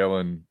with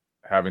Jaylen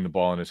having the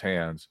ball in his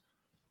hands,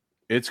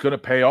 it's going to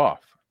pay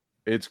off.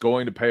 It's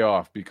going to pay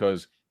off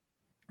because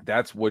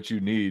that's what you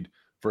need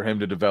for him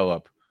to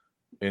develop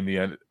at the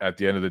end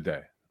of the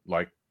day.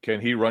 Like,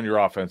 can he run your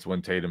offense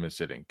when Tatum is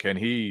sitting? Can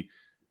he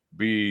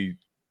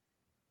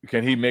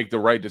make the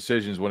right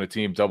decisions when a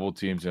team double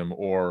teams him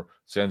or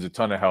sends a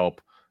ton of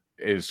help,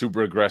 is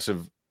super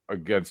aggressive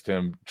against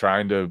him,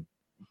 trying to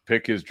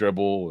pick his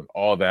dribble and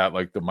all that,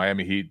 like the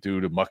Miami Heat do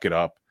to muck it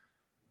up?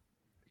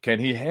 Can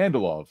he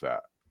handle all of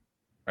that?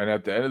 And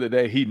at the end of the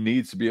day, he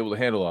needs to be able to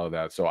handle all of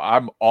that. So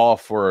I'm all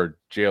for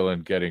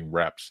Jaylen getting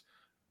reps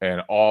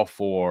and all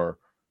for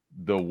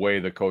the way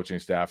the coaching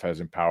staff has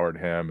empowered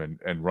him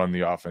and run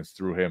the offense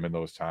through him in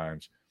those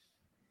times.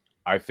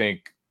 I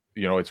think,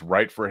 it's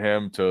right for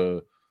him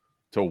to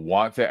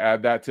want to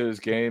add that to his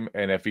game.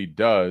 And if he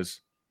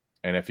does,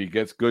 and if he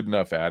gets good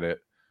enough at it,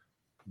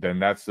 then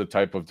that's the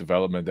type of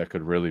development that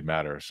could really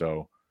matter.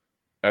 So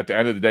at the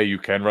end of the day, you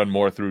can run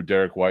more through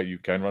Derek White. You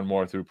can run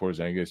more through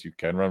Porzingis. You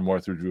can run more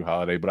through Drew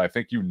Holiday. But I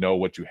think you know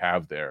what you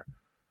have there.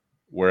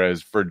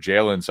 Whereas for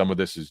Jaylen, some of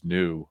this is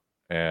new,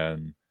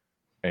 and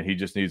he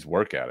just needs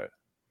work at it.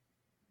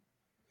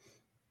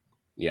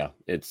 Yeah,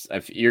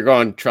 if you're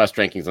going trust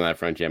rankings on that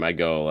front, Jim, I'd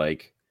go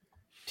like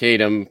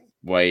Tatum,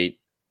 White,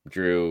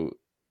 Drew,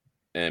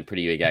 and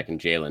pretty big and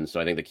Jaylen. So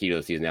I think the key to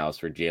the season now is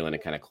for Jaylen to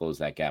kind of close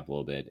that gap a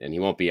little bit. And he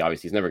won't be,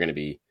 obviously, he's never going to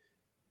be,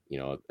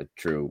 a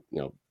true,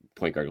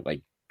 point guard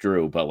like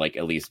Drew, but like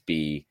at least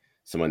be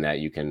someone that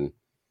you can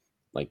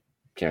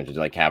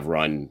like have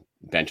run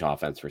bench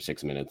offense for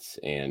 6 minutes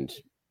and,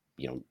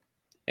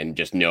 and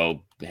just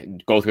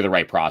go through the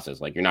right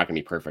process. Like, you're not going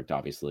to be perfect,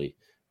 obviously,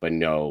 but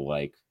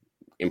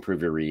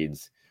improve your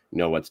reads,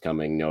 know what's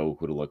coming, know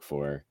who to look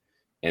for.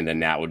 And then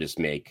that will just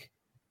make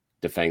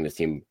defending this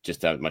team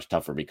just that much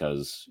tougher,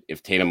 because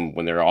if Tatum,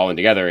 when they're all in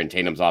together and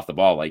Tatum's off the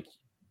ball, like,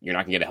 you're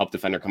not gonna get a help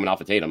defender coming off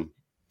of Tatum.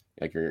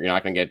 Like, you're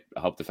not gonna get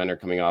a help defender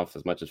coming off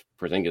as much as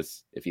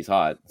Porzingis if he's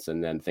hot. So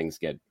then things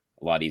get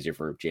a lot easier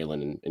for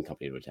Jaylen and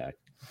company to attack.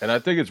 And I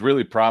think it's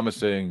really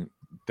promising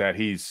that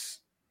he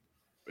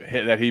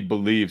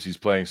believes he's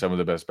playing some of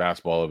the best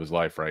basketball of his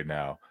life right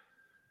now.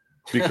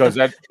 Because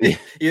that you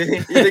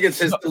think it's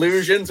his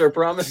delusions are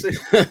promising?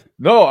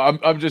 No,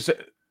 I'm just,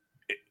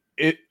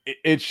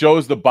 it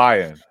shows the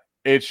buy-in.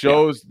 It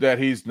shows that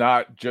he's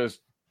not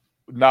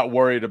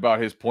worried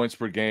about his points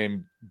per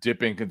game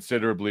dipping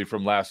considerably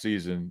from last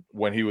season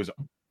when he was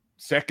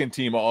second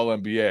team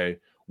All-NBA.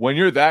 When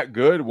you're that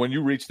good, when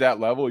you reach that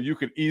level, you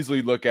could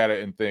easily look at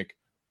it and think,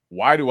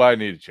 why do I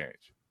need to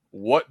change?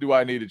 What do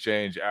I need to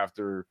change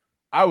after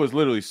I was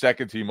literally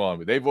second team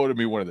All-NBA? They voted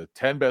me one of the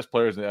 10 best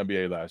players in the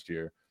NBA last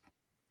year.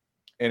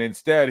 And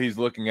instead, he's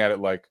looking at it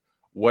like,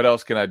 what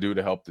else can I do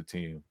to help the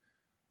team?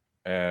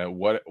 And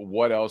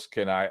what else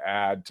can I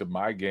add to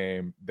my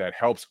game that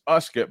helps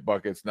us get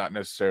buckets, not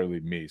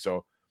necessarily me?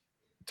 So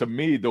to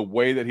me, the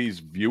way that he's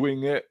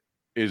viewing it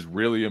is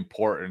really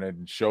important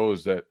and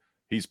shows that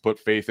he's put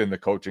faith in the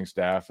coaching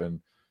staff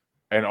and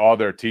all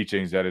their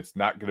teachings, that it's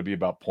not going to be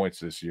about points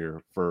this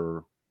year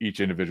for each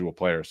individual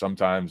player.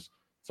 Sometimes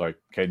it's like,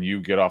 can you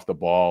get off the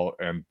ball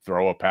and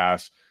throw a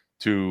pass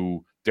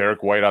to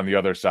Derek White on the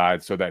other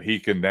side so that he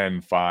can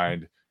then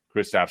find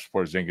Kristaps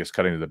Porzingis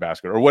cutting to the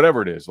basket or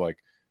whatever it is. Like,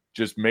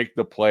 just make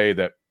the play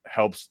that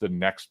helps the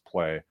next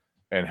play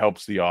and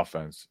helps the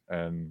offense.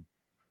 And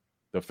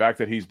the fact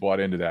that he's bought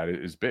into that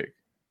is big.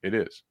 It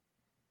is.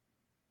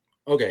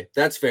 Okay,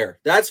 that's fair.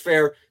 That's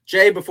fair.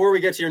 Jay, before we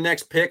get to your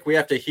next pick, we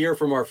have to hear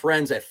from our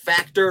friends at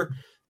Factor.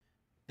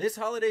 This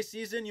holiday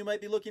season, you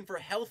might be looking for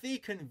healthy,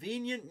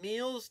 convenient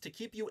meals to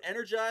keep you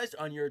energized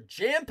on your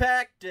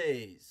jam-packed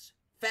days.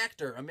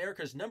 Factor,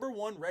 America's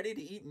 #1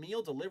 ready-to-eat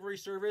meal delivery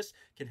service,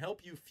 can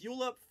help you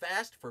fuel up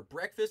fast for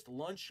breakfast,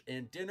 lunch,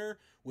 and dinner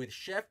with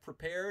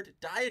chef-prepared,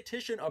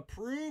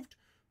 dietitian-approved,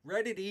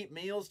 ready-to-eat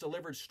meals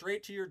delivered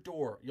straight to your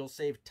door. You'll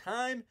save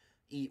time,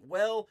 eat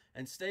well,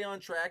 and stay on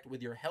track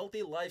with your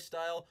healthy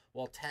lifestyle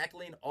while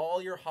tackling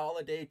all your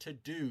holiday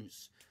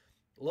to-dos.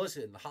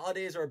 Listen, the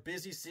holidays are a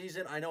busy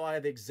season. I know I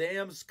have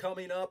exams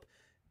coming up.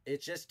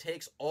 It just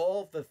takes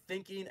all the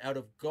thinking out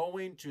of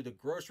going to the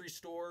grocery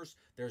stores.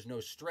 There's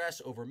no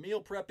stress over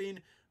meal prepping.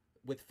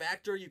 With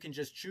Factor, you can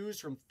just choose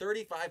from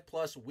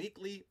 35-plus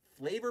weekly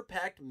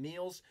flavor-packed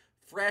meals,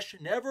 fresh,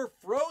 never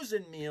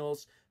frozen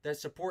meals that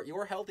support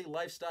your healthy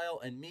lifestyle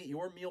and meet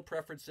your meal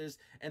preferences,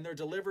 and they're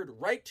delivered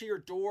right to your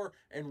door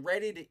and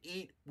ready to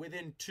eat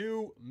within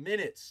 2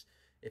 minutes.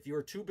 If you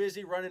are too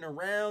busy running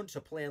around to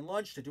plan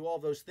lunch, to do all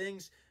those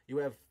things, you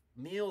have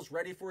meals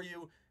ready for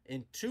you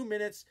in 2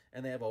 minutes,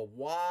 and they have a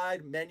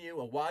wide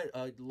menu,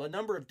 a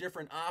number of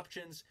different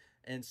options.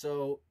 And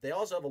so they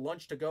also have a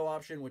lunch to go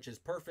option, which is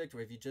perfect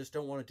if you just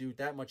don't want to do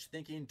that much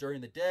thinking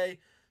during the day.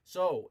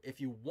 So if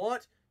you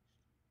want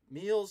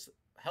meals,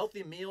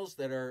 healthy meals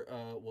that are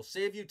will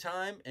save you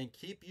time and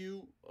keep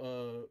you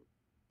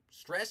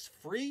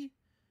stress-free,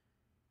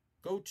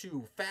 go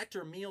to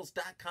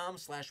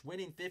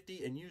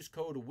factormeals.com/winning50 and use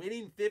code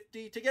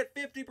winning50 to get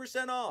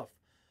 50% off.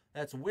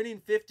 That's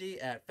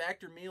winning50 at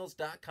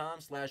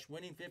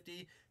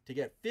factormeals.com/winning50 to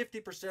get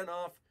 50%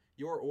 off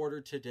your order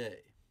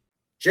today.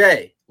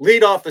 Jay,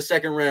 lead off the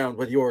second round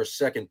with your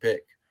second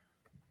pick.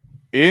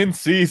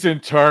 In-season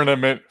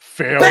tournament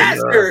failure.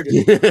 Bastard!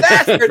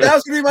 Bastard! That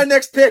was going to be my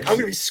next pick. I'm going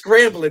to be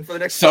scrambling for the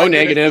next So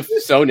negative.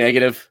 So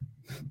negative.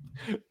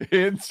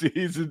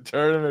 In-season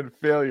tournament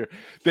failure.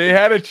 They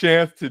had a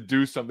chance to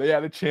do something. They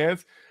had a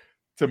chance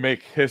to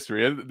make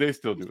history. And they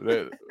still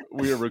do.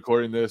 We are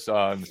recording this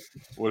on,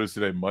 what is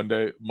today?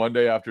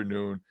 Monday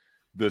afternoon.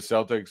 The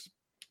Celtics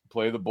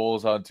play the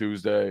Bulls on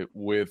Tuesday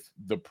with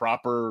the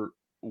proper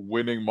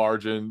winning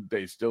margin.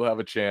 They still have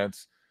a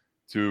chance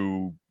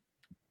to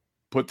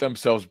put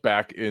themselves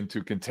back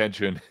into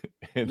contention.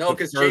 No,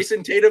 because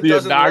Jason Tatum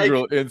doesn't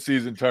inaugural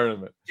in-season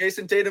tournament.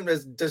 Jason Tatum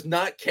does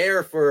not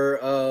care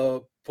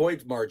for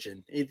point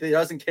margin. He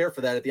doesn't care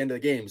for that at the end of the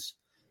games,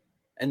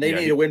 and they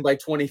need to win by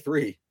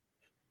 23.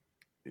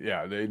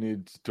 Yeah, they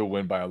need to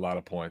win by a lot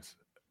of points.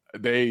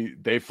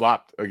 They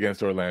flopped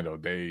against Orlando.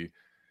 They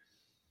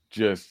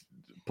just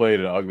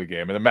played an ugly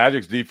game, and the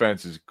Magic's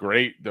defense is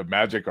great. The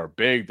Magic are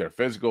big. They're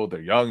physical.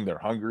 They're young. They're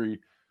hungry.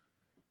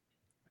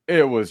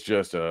 It was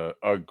just a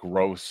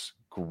gross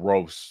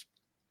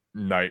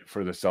night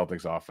for the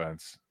Celtics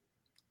offense.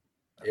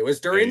 It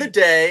was during the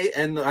day,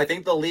 and I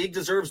think the league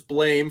deserves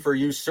blame for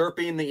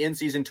usurping the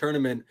in-season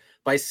tournament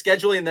by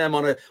scheduling them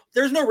on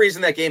there's no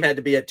reason that game had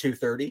to be at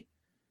 2:30.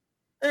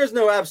 There's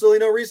absolutely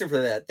no reason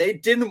for that. They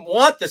didn't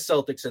want the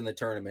Celtics in the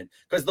tournament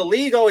because the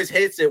league always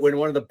hates it when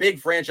one of the big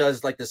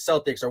franchises like the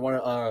Celtics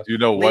are do you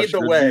know what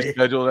should be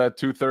scheduled at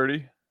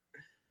 2:30?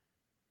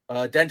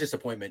 Dentist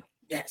appointment.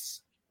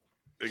 Yes.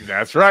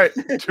 That's right.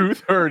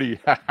 2:30.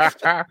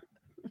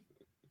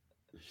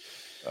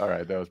 All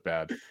right, that was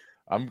bad.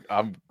 I'm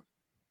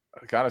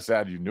kind of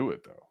sad you knew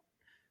it though.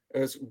 It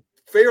was a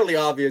fairly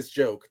obvious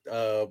joke.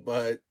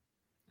 But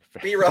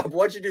B-Rob,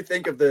 what did you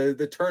think of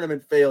the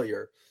tournament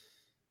failure?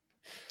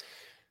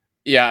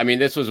 Yeah, I mean,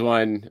 this was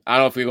one. I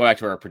don't know if we go back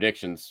to our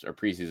predictions or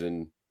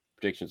preseason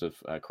predictions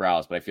of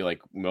Krause, but I feel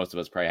like most of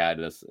us probably had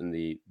this in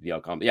the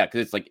outcome. Yeah, because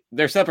it's like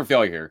they're set for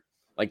failure here.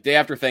 Like day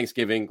after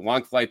Thanksgiving,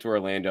 long flight to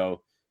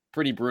Orlando,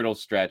 pretty brutal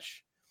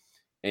stretch.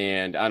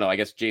 And I don't know, I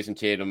guess Jason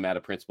Tatum out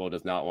of principle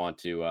does not like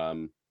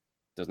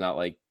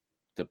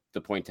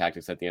the point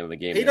tactics at the end of the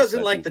game. He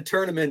doesn't like the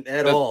tournament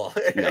at all.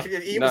 No,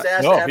 he was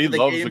asked after he the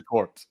loves game. the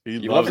court. He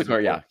loves the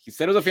court, yeah. He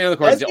said he was a fan of the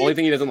court. The only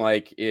thing he doesn't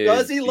like is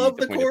does he love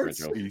the point courts?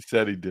 differential. He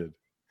said he did.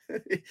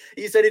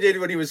 He said he did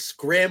when he was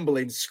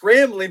scrambling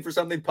for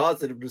something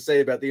positive to say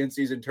about the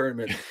in-season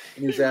tournament.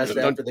 And he was asked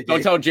after the game.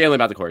 Don't tell Jalen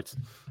about the courts.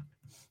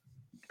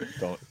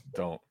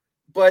 Don't.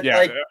 But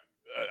yeah,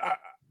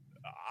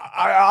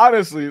 I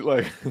honestly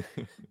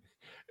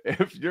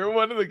if you're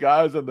one of the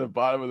guys on the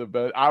bottom of the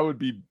bench, I would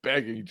be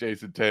begging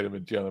Jason Tatum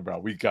and Jaylen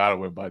Brown. We got to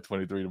win by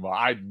 23 tomorrow.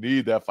 I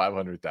need that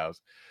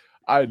 500,000.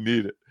 I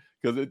need it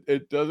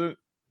because it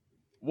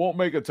won't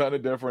make a ton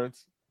of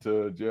difference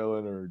to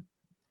Jalen or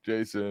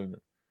Jason,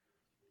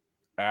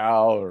 or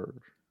Al or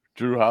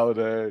Drew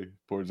Holiday,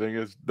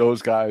 Porzingis.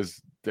 Those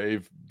guys, they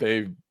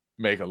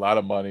make a lot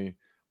of money,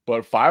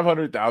 but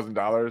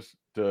 $500,000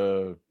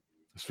 to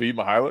Svi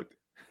Mihalik,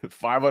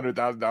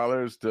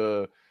 $500,000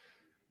 to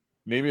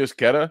Neemias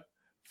Queta,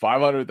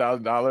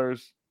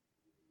 $500,000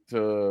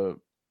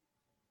 to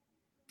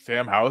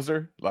Sam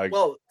Hauser. Like,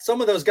 well,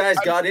 some of those guys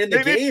got in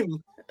the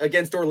game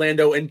against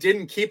Orlando and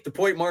didn't keep the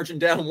point margin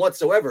down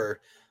whatsoever.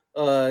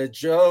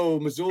 Joe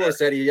Mazzulla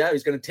said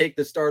he's going to take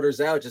the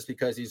starters out just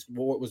because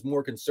was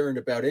more concerned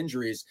about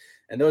injuries,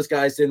 and those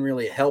guys didn't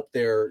really help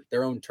their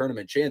own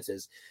tournament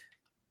chances.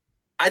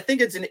 I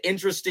think it's an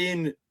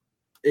interesting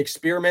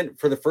experiment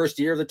for the first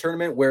year of the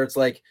tournament where it's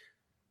like,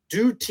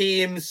 do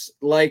teams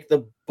like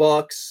the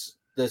Bucks,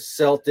 the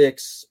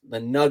Celtics, the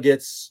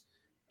Nuggets,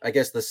 I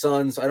guess the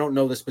Suns, I don't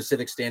know the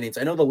specific standings.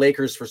 I know the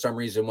Lakers for some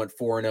reason went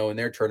 4-0 in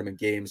their tournament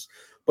games,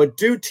 but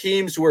do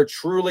teams who are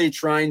truly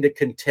trying to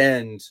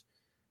contend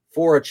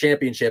for a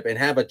championship and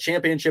have a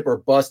championship or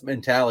bust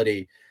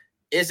mentality,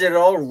 is it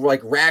all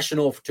like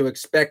rational to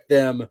expect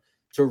them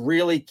to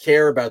really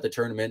care about the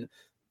tournament?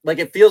 Like,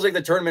 it feels like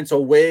the tournament's a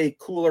way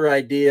cooler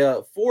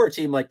idea for a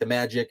team like the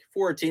Magic,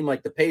 for a team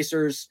like the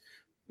Pacers,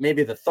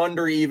 maybe the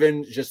Thunder,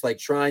 even just like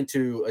trying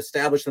to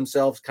establish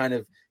themselves, kind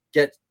of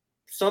get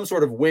some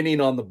sort of winning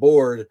on the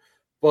board.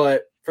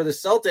 But for the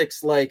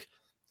Celtics, like,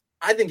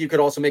 I think you could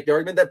also make the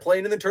argument that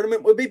playing in the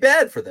tournament would be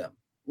bad for them.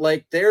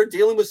 Like, they're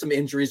dealing with some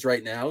injuries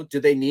right now.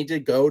 Do they need to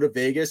go to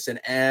Vegas and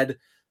add,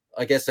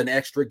 I guess, an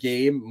extra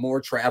game,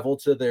 more travel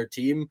to their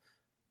team?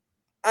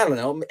 I don't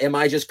know. Am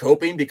I just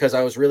coping because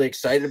I was really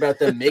excited about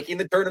them making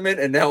the tournament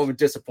and now I'm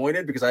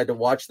disappointed because I had to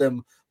watch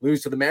them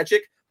lose to the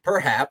Magic?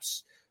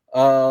 Perhaps.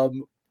 But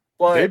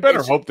they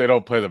better hope they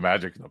don't play the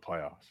Magic in the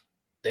playoffs.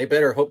 They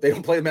better hope they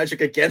don't play the Magic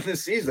again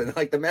this season.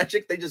 Like, the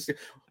Magic, they just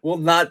will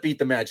not beat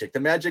the Magic. The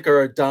Magic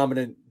are a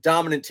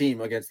dominant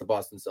team against the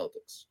Boston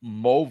Celtics.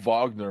 Mo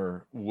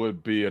Wagner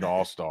would be an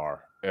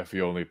all-star if he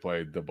only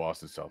played the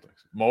Boston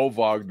Celtics. Mo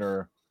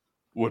Wagner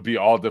would be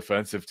all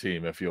defensive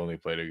team if he only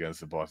played against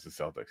the Boston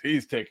Celtics.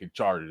 He's taking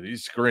charges.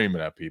 He's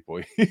screaming at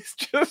people. He's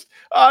just,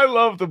 I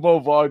love the Mo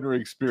Wagner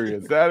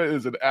experience. That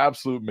is an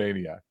absolute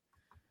maniac.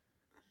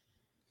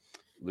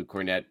 Luke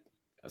Cornett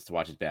has to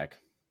watch his back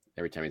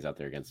every time he's out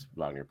there against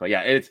Wagner. But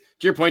yeah, it's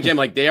to your point, Jim,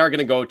 like, they are going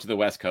to go to the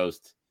West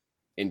Coast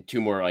in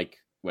two more, like,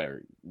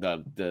 where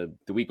the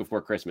week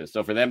before Christmas.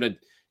 So for them to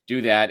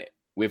do that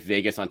with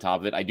Vegas on top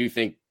of it, I do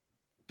think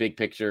big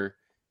picture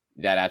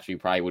that actually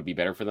probably would be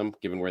better for them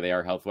given where they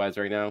are health-wise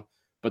right now.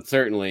 But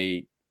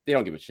certainly they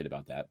don't give a shit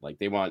about that. Like,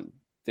 they wanted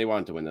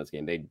to win this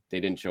game. They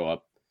didn't show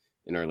up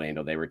in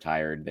Orlando. They were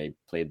tired. They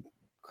played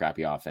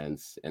crappy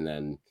offense, and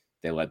then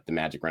they let the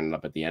Magic run it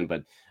up at the end.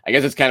 But I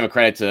guess it's kind of a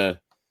credit to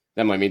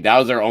them. I mean, that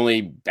was their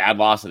only bad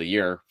loss of the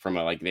year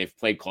they've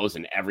played close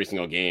in every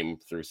single game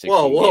through 16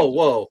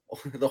 Whoa.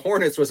 The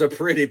Hornets was a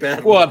pretty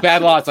bad loss. A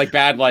bad loss, like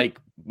bad,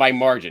 like by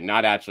margin,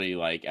 not actually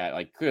like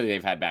clearly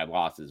they've had bad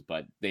losses,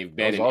 but they've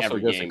been in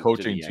every game.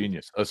 Coaching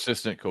genius,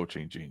 assistant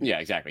coaching genius. Yeah,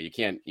 exactly. You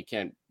can't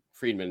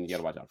Friedman, you got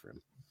to watch out for him.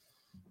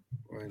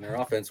 And their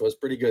offense was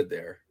pretty good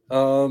there.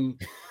 I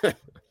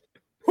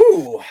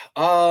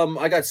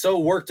got so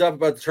worked up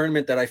about the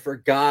tournament that I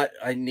forgot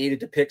I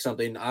needed to pick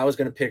something. I was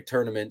going to pick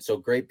tournament, so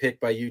great pick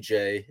by you,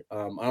 Jay. I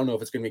don't know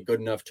if it's going to be good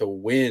enough to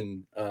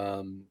win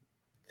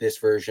this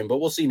version, but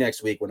we'll see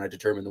next week when I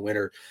determine the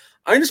winner.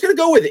 I'm just going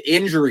to go with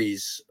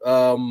injuries.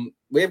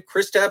 We have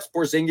Kristaps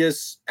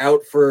Porzingis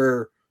out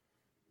for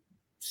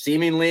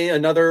seemingly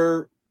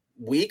another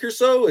week or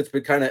so. It's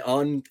been kind of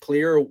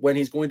unclear when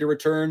he's going to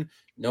return.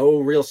 No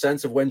real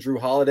sense of when Drew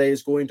Holiday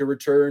is going to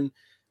return.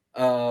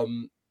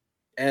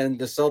 And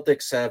the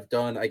Celtics have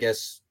done, I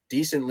guess,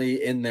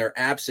 decently in their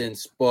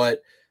absence,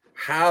 but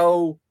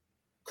how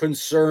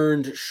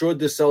concerned should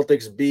the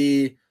Celtics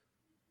be?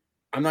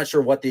 I'm not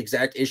sure what the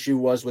exact issue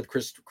was with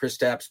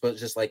Kristaps, but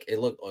just like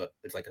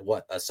it's like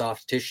a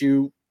soft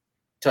tissue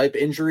type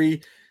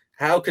injury.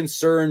 How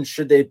concerned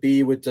should they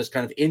be with just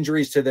kind of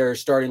injuries to their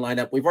starting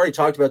lineup? We've already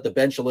talked about the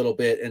bench a little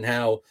bit and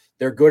how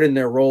they're good in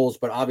their roles,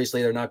 but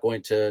obviously they're not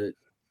going to,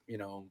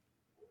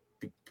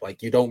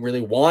 like, you don't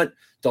really want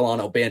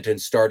Delano Banton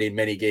starting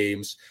many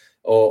games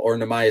or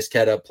Neemias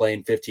Queta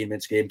playing 15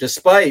 minutes a game,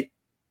 despite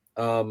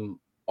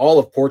all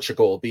of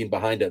Portugal being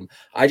behind him.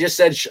 I just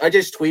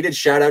tweeted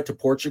shout out to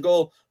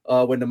Portugal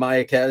when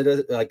Neemias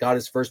Queta got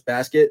his first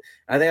basket.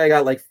 I think I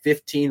got like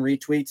 15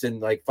 retweets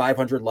and like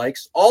 500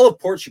 likes. All of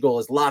Portugal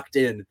is locked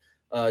in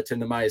to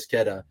Neemias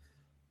Queta.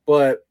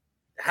 But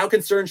how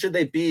concerned should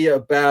they be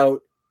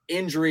about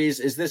injuries?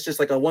 Is this just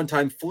like a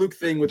one-time fluke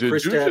thing with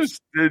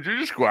Kristaps? Did you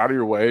just go out of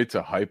your way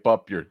to hype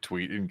up your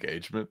tweet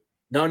engagement?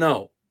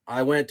 No.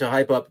 I went to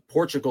hype up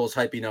Portugal's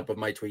hyping up of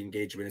my tweet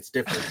engagement. It's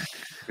different.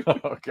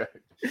 Okay.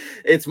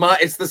 It's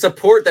the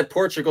support that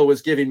Portugal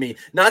was giving me.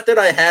 Not that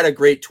I had a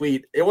great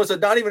tweet. It was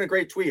not even a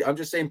great tweet. I'm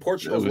just saying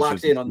Portugal's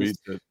locked in on this.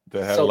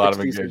 That had a lot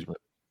of engagement.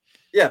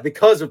 Yeah,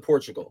 because of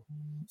Portugal.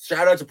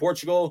 Shout out to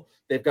Portugal.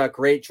 They've got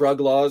great drug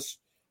laws.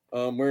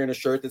 Wearing a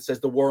shirt that says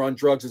the war on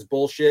drugs is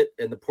bullshit,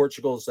 and the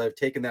Portugals have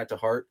taken that to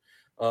heart.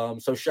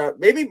 So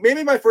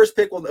maybe my first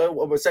pick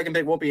my second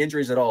pick won't be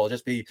injuries at all. It'll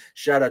just be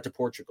shout out to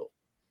Portugal.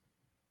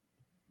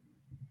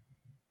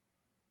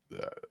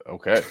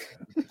 Okay.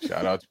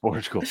 Shout out to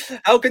Portugal.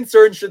 How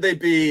concerned should they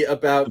be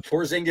about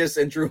Porzingis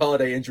and Drew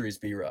Holiday injuries,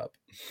 B-Rob?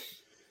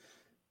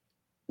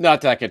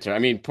 Not that concerned. I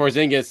mean,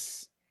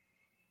 Porzingis,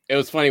 it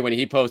was funny when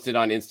he posted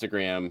on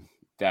Instagram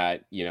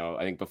that, I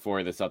think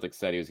before the Celtics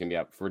said he was going to be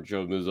out, before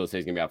Joe Musso said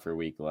he's going to be out for a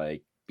week,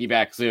 like, be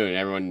back soon.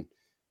 Everyone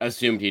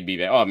assumed he'd be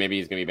back. Oh, maybe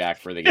he's going to be back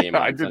for the game.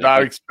 I did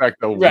not expect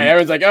a week. Right,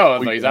 everyone's like,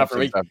 oh, he's out for a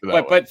week.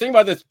 But think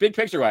about this big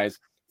picture-wise.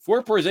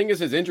 For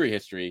Porzingis' injury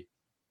history,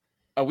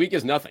 a week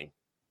is nothing.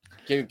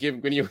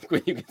 When you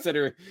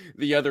consider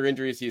the other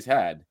injuries he's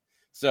had.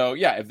 So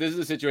yeah, if this is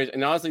a situation,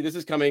 and honestly, this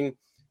is coming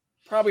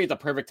probably at the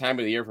perfect time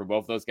of the year for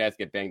both those guys to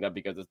get banged up,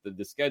 because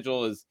the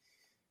schedule is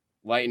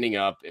lightening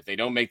up. If they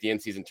don't make the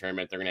in-season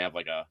tournament, they're gonna have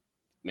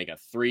make a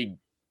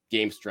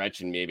 3-game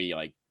stretch and maybe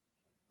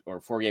or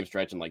 4-game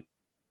stretch in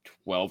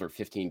 12 or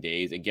 15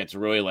 days. It gets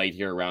really light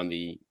here around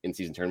the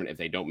in-season tournament if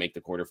they don't make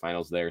the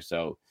quarterfinals there.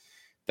 So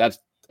that's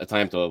a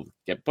time to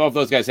get both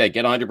those guys. Get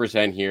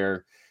 100%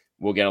 here.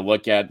 We'll get a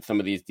look at some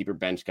of these deeper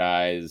bench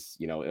guys.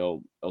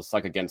 It'll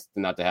suck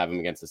not to have him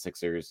against the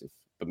Sixers,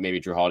 but maybe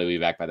Drew Holiday will be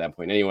back by that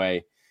point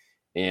anyway.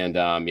 And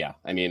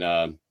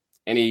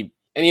any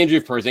injury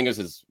of Porzingis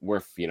is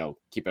worth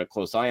keep a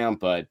close eye on.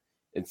 But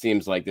it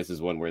seems like this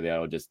is one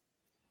where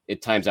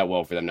it times out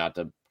well for them not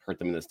to hurt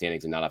them in the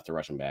standings and not have to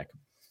rush them back.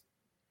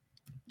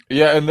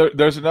 Yeah, and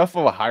there's enough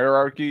of a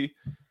hierarchy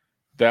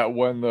that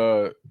when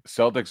the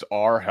Celtics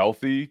are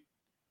healthy,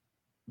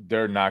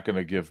 they're not going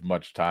to give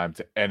much time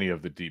to any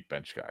of the deep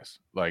bench guys.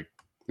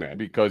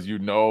 Because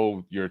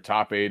your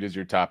top 8 is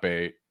your top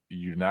 8.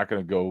 You're not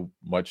going to go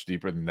much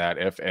deeper than that,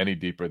 if any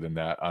deeper than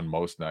that, on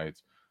most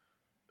nights.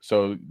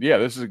 So yeah,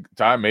 this is a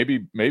time.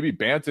 Maybe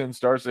Banton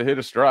starts to hit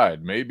a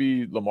stride.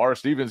 Maybe Lamar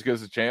Stevens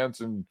gets a chance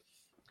and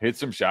hits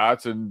some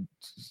shots and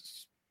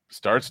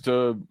starts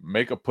to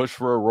make a push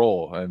for a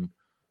role. And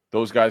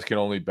those guys can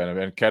only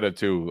benefit. And Keta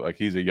too.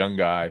 He's a young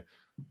guy,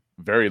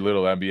 very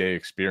little NBA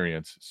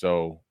experience.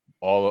 So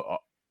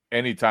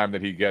any time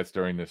that he gets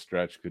during this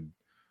stretch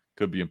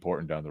could be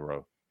important down the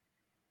road.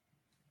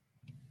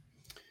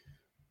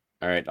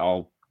 All right,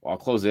 I'll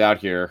close it out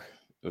here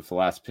with the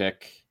last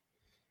pick,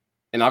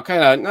 and I'll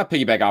kind of not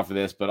piggyback off of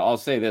this, but I'll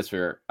say this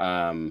here.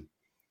 And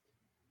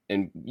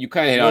you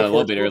kind of hit on it a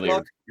little bit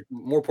earlier.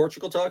 More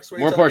Portugal talk.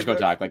 More Portugal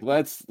talk.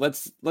 Let's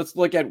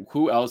look at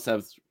who else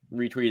has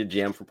retweeted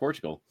Jam for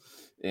Portugal,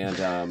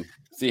 and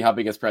see how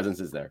big his presence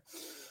is there.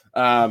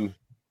 I'm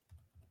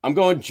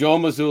going Joe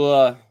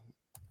Mazzulla.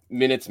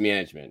 Minutes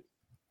management.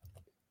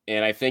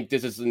 And I think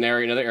this is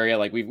another area,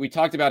 we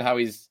talked about how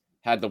he's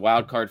had the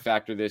wild card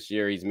factor this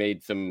year. He's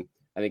made some,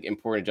 I think,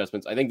 important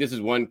adjustments. I think this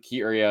is one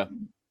key area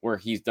where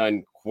he's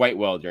done quite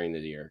well during the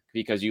year,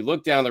 because you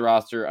look down the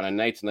roster on a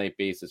night-to-night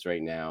basis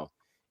right now,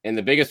 and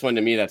the biggest one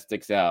to me that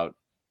sticks out,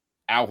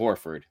 Al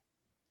Horford,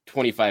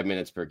 25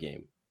 minutes per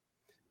game.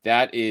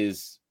 That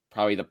is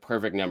probably the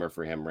perfect number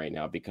for him right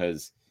now,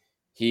 because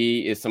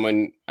he is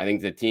someone I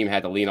think the team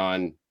had to lean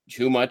on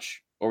too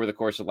much over the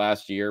course of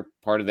last year.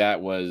 Part of that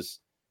was,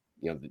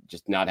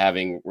 just not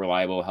having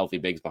reliable, healthy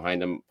bigs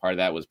behind him. Part of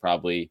that was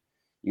probably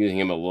using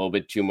him a little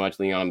bit too much,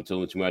 leaning on him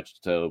too much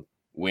to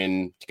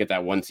win, to get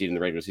that 1 seed in the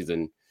regular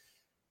season.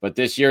 But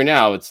this year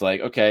now, it's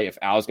okay, if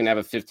Al's going to have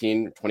a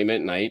 15,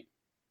 20-minute night,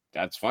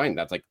 that's fine.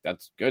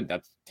 That's good.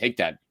 Take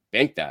that,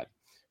 bank that.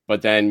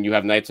 But then you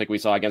have nights like we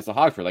saw against the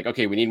Hawks where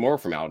okay, we need more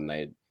from Al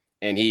tonight.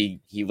 And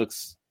he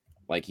looks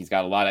like he's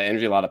got a lot of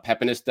energy, a lot of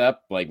pep in his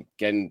step,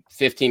 getting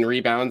 15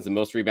 rebounds, the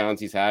most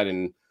rebounds he's had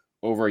in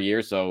over a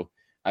year. So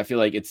I feel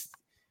like it's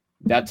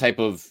that type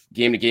of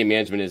game-to-game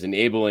management is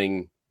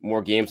enabling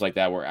more games like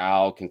that where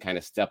Al can kind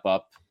of step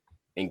up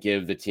and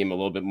give the team a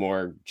little bit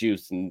more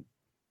juice and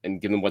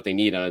give them what they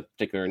need on a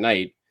particular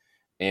night.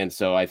 And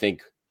so I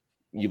think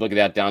you look at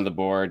that down the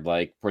board,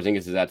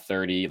 Porzingis is at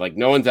 30.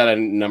 No one's at a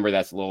number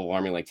that's a little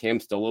alarming.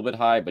 Tatum's still a little bit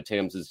high, but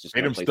Tatum's is just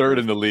Tatum's third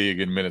in the league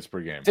in minutes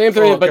per game. Tatum's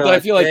third, but I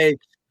feel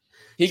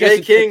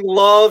Jay King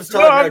loves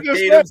talking about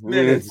Tatum's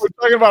minutes. We're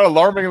talking about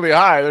alarmingly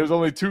high. There's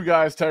only 2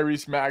 guys,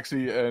 Tyrese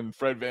Maxey and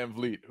Fred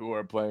VanVleet, who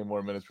are playing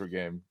more minutes per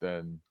game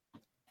than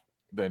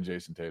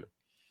Jason Tatum.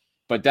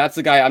 But that's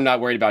the guy I'm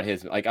not worried about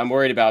his. I'm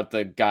worried about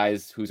the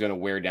guys who's going to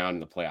wear down in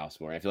the playoffs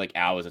more. I feel like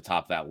Al is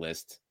atop that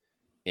list,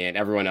 and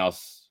everyone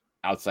else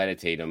outside of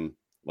Tatum,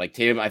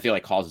 Tatum, I feel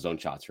calls his own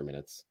shots for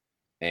minutes.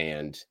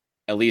 And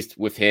at least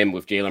with him,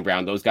 with Jaylen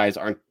Brown, those guys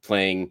aren't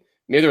playing.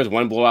 Maybe there was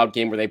one blowout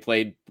game where they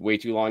played way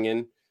too long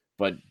in.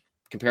 But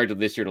compared to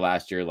this year to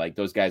last year,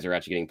 those guys are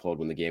actually getting pulled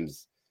when the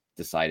game's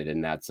decided.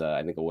 And that's,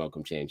 I think, a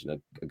welcome change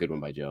and a good one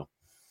by Joe.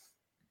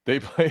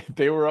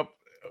 They were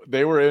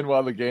in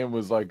while the game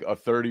was like a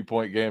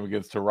 30-point game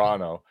against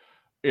Toronto,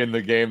 in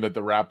the game that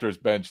the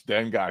Raptors bench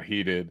then got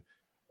heated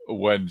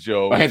when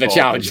Joe had the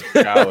challenge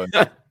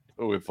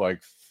with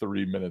like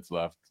 3 minutes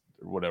left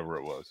or whatever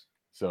it was.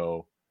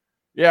 So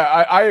yeah,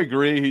 I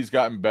agree he's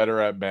gotten better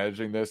at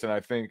managing this, and I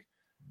think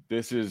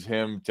this is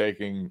him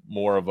taking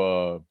more of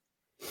a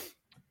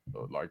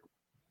like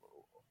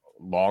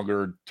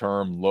longer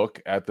term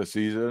look at the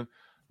season.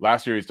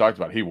 Last year he's talked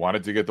about he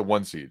wanted to get the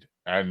 1 seed,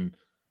 and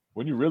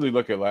when you really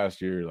look at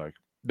last year, like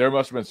there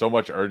must have been so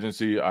much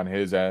urgency on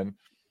his end.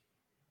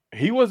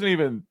 He was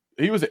an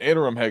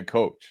interim head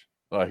coach.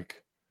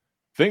 Like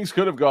things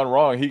could have gone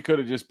wrong. He could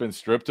have just been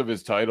stripped of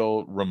his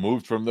title,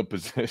 removed from the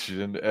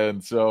position,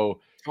 and so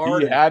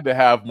he had to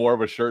have more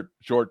of a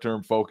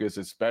short-term focus,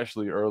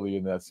 especially early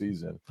in that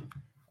season.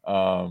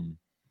 And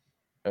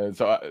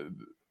so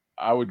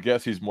I would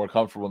guess he's more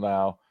comfortable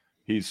now.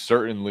 He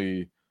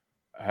certainly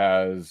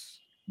has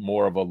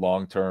more of a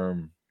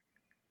long-term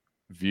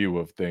view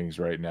of things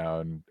right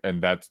now,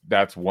 and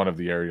that's one of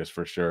the areas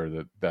for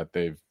sure that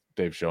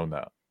they've shown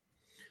that.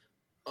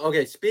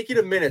 Okay, speaking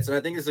of minutes, and I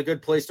think it's a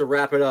good place to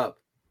wrap it up.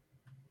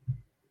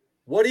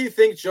 What do you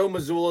think Joe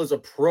Mazzulla's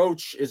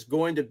approach is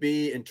going to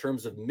be in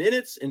terms of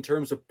minutes, in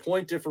terms of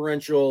point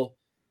differential?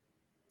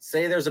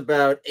 Say there's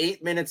about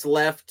 8 minutes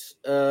left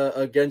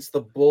against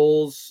the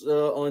Bulls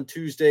on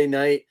Tuesday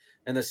night,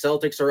 and the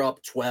Celtics are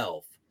up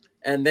 12,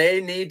 and they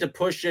need to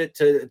push it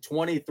to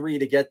 23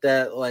 to get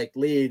that like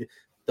lead.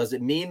 Does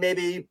it mean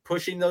maybe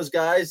pushing those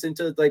guys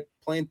into like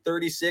playing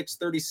 36,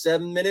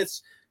 37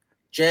 minutes?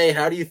 Jay,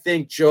 how do you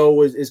think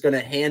Joe is going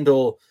to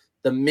handle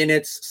the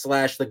minutes /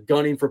 the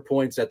gunning for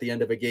points at the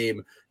end of a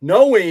game,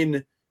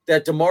 knowing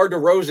that DeMar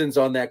DeRozan's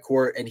on that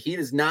court and he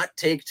does not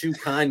take too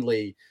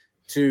kindly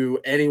to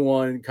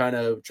anyone kind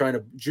of trying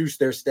to juice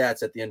their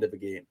stats at the end of a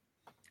game?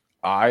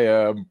 I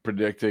am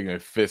predicting a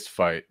fist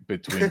fight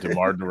between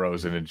DeMar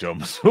DeRozan and Joe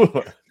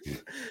Mazzulla.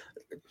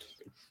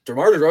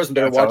 DeMar DeRozan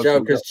better watch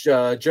out because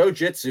Joe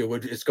Jitsu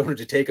is going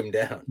to take him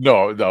down.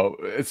 No.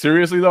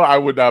 Seriously, though, I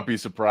would not be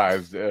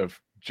surprised if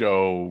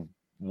Joe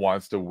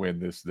wants to win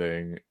this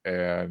thing,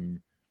 and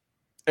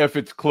if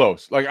it's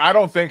close. Like, I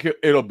don't think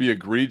it'll be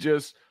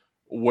egregious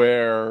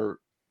where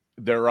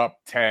they're up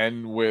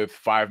 10 with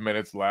 5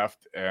 minutes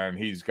left and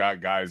he's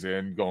got guys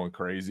in going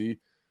crazy.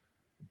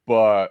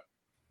 But,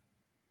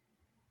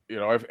 you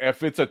know,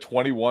 if it's a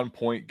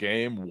 21-point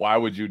game, why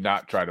would you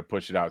not try to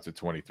push it out to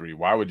 23?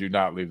 Why would you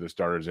not leave the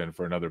starters in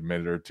for another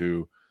minute or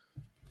two?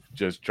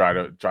 Just try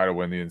to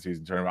win the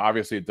in-season tournament.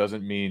 Obviously, it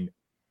doesn't mean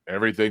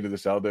everything to the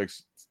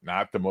Celtics. It's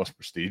not the most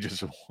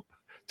prestigious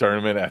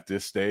tournament at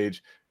this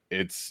stage.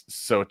 It's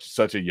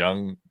such a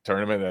young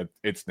tournament that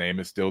its name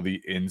is still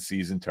the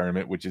in-season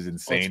tournament, which is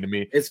insane to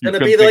me. It's going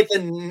to be like the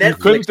Netflix. You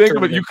couldn't think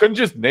of it. You couldn't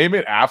just name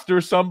it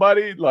after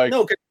somebody. Like,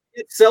 no,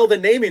 sell the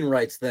naming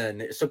rights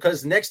then. So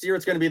because next year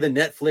it's going to be the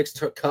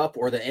Netflix Cup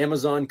or the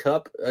Amazon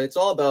Cup. It's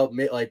all about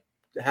like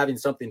having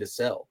something to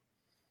sell.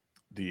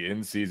 The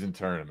in-season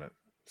tournament,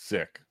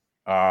 sick.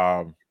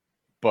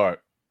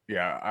 But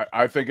yeah,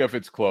 I think if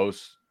it's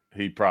close,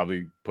 he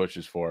probably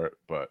pushes for it,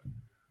 but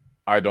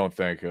I don't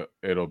think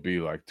it'll be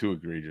like too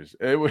egregious.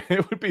 It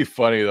would be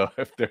funny though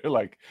if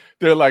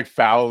they're like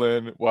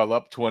fouling while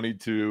up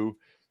 22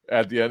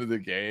 at the end of the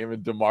game,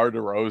 and DeMar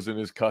DeRozan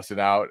is cussing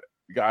out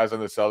guys on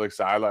the Celtics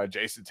sideline.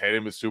 Jason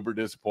Tatum is super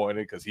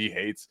disappointed because he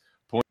hates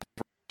point,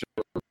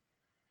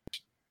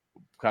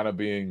 kind of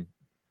being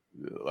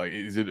like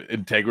he's an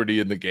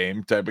integrity in the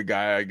game type of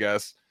guy, I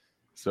guess.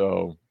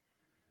 So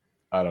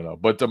I don't know,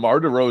 but DeMar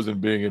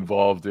DeRozan being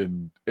involved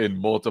in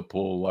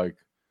multiple like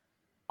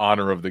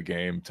honor of the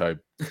game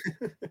type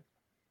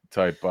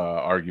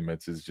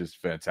arguments is just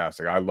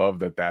fantastic. I love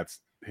that that's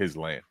his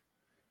lane.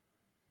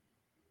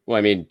 Well,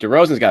 I mean,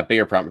 DeRozan's got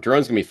bigger problem.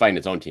 DeRozan's gonna be fighting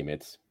his own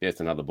teammates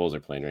based on how the Bulls are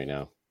playing right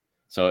now.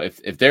 So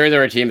if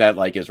they're a team that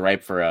like is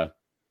ripe for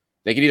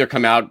they could either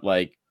come out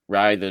like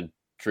ride the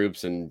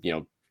troops and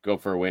go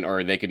for a win,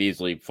 or they could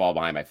easily fall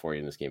behind by 40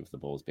 in this game for the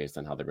Bulls based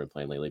on how they've been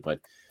playing lately.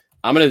 But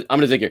I'm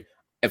gonna take it.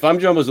 If I'm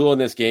Joe Mazzulla in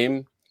this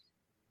game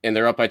and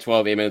they're up by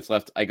 12, 8 minutes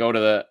left, I go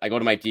to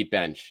my deep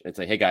bench and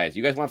say, hey guys,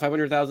 you guys want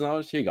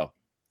 $500,000? Here you go.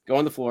 Go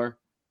on the floor,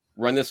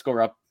 run this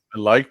score up. I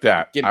like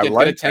that. Get a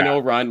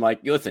 10-0 run.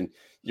 Like, listen,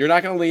 you're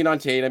not going to lean on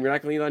Tatum. You're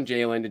not going to lean on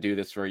Jalen to do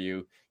this for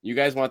you. You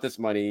guys want this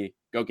money.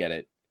 Go get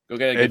it. Go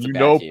get it.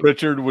 And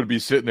Pritchard would be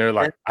sitting there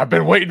like, I've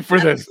been waiting for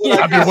this.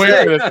 I've been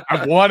waiting for this.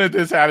 I've wanted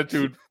this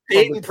attitude.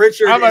 Peyton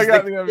Pritchard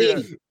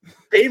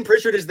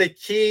is the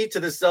key to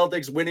the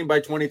Celtics winning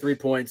by 23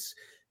 points.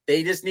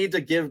 They just need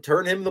to give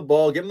him the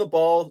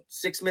ball,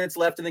 6 minutes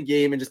left in the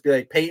game, and just be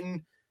like,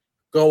 Peyton,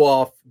 go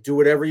off, do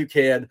whatever you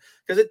can.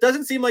 Because it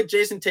doesn't seem like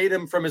Jason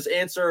Tatum, from his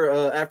answer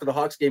after the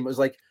Hawks game, was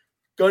like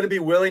going to be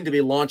willing to be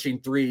launching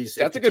threes.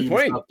 That's a good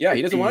point. Yeah,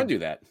 he doesn't want to do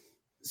that.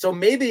 So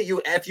maybe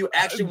if you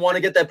actually want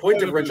to get that point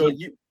differential,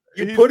 you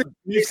put it.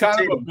 He's kind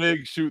of a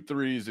big shoot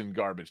threes in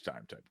garbage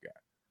time type guy.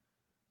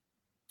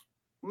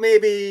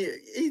 Maybe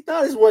he's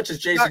not as much as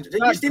Jason.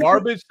 Not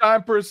garbage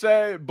time per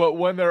se, but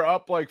when they're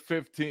up like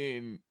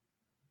 15,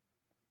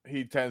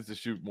 he tends to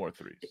shoot more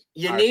threes.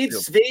 You need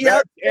Svi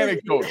out there,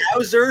 you need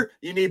Hauser,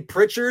 you need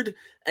Pritchard,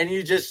 and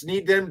you just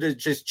need them to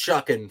just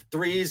chuck in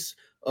threes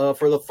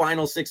for the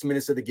final 6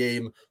 minutes of the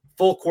game,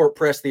 full court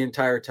press the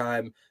entire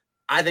time.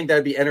 I think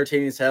that'd be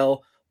entertaining as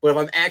hell. But if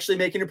I'm actually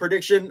making a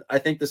prediction, I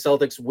think the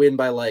Celtics win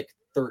by like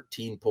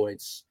 13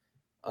 points.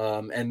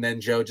 And then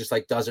Joe just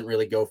like doesn't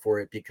really go for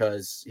it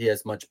because he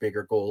has much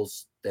bigger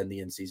goals than the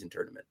in-season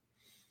tournament.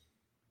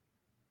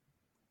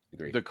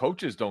 Agreed. The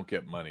coaches don't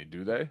get money,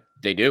 do they?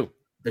 They do.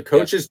 The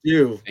coaches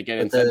do. They get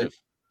incentive.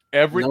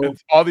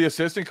 All the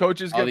assistant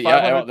coaches get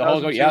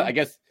 $500,000. I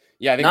guess.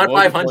 Yeah, I think not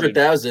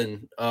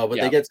 500,000, but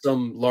they get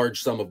some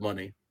large sum of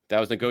money. That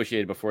was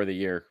negotiated before the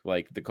year.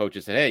 Like the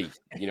coaches said, "Hey,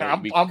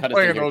 I'm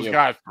playing those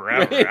guys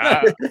forever.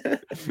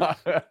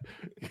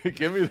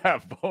 Give me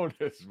that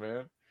bonus,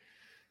 man."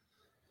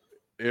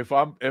 If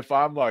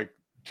I'm like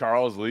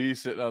Charles Lee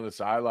sitting on the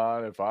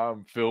sideline, if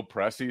I'm Phil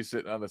Pressey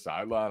sitting on the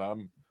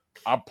sideline,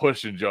 I'm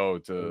pushing Joe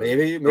to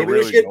maybe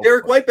we should get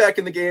Derek White back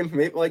in the game.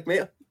 Maybe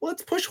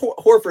let's push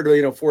Horford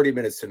to 40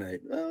 minutes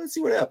tonight. Let's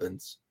see what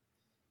happens.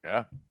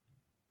 Yeah.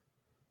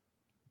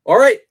 All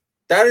right.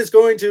 That is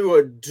going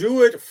to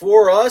do it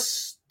for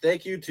us.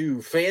 Thank you to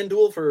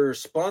FanDuel for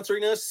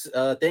sponsoring us.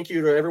 Thank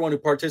you to everyone who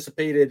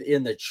participated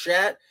in the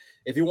chat.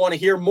 If you want to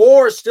hear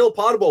more Still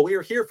Poddable, we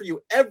are here for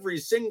you every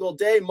single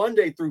day,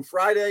 Monday through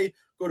Friday.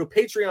 Go to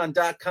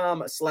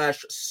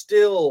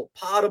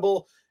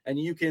patreon.com/stillpoddable, and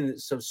you can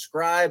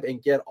subscribe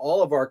and get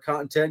all of our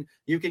content.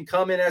 You can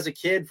come in as a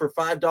kid for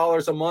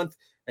 $5 a month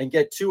and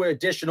get 2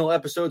 additional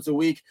episodes a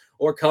week,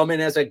 or come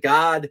in as a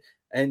god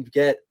and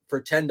get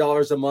for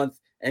 $10 a month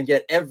and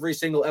get every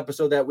single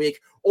episode that week.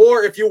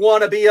 Or if you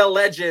want to be a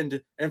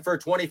legend and for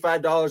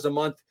 $25 a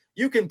month,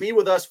 you can be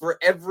with us for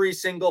every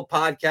single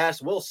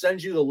podcast. We'll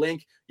send you the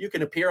link. You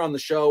can appear on the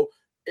show.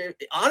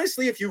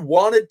 Honestly, if you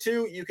wanted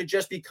to, you could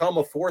just become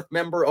a 4th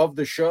member of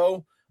the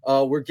show.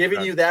 We're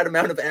giving you that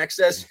amount of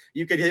access.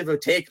 You could give a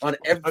take on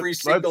every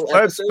single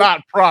episode. Let's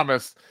not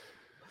promise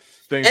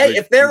things. Hey,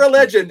 if they're a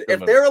legend,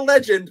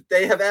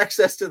 they have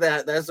access to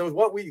that. That's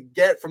what we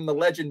get from the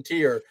legend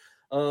tier.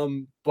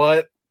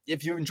 But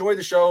if you enjoy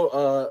the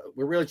show,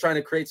 we're really trying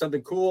to create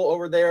something cool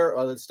over there.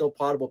 That's Still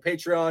Poddable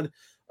Patreon,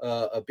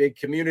 a big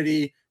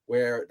community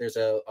where there's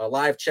a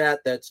live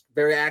chat that's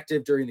very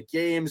active during the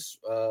games,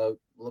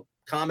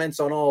 comments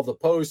on all of the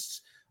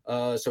posts.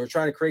 So we're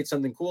trying to create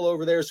something cool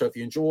over there. So if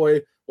you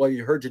enjoy what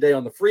you heard today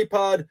on the free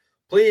pod,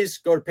 please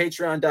go to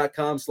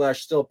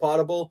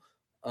patreon.com/stillpoddable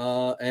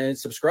and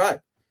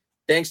subscribe.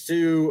 Thanks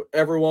to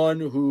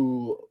everyone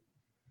who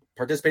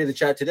participated in the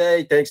chat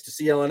today. Thanks to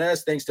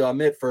CLNS. Thanks to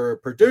Amit for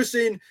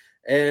producing.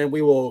 And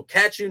we will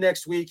catch you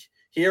next week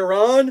here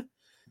on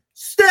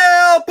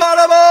Still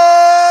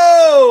Poddable!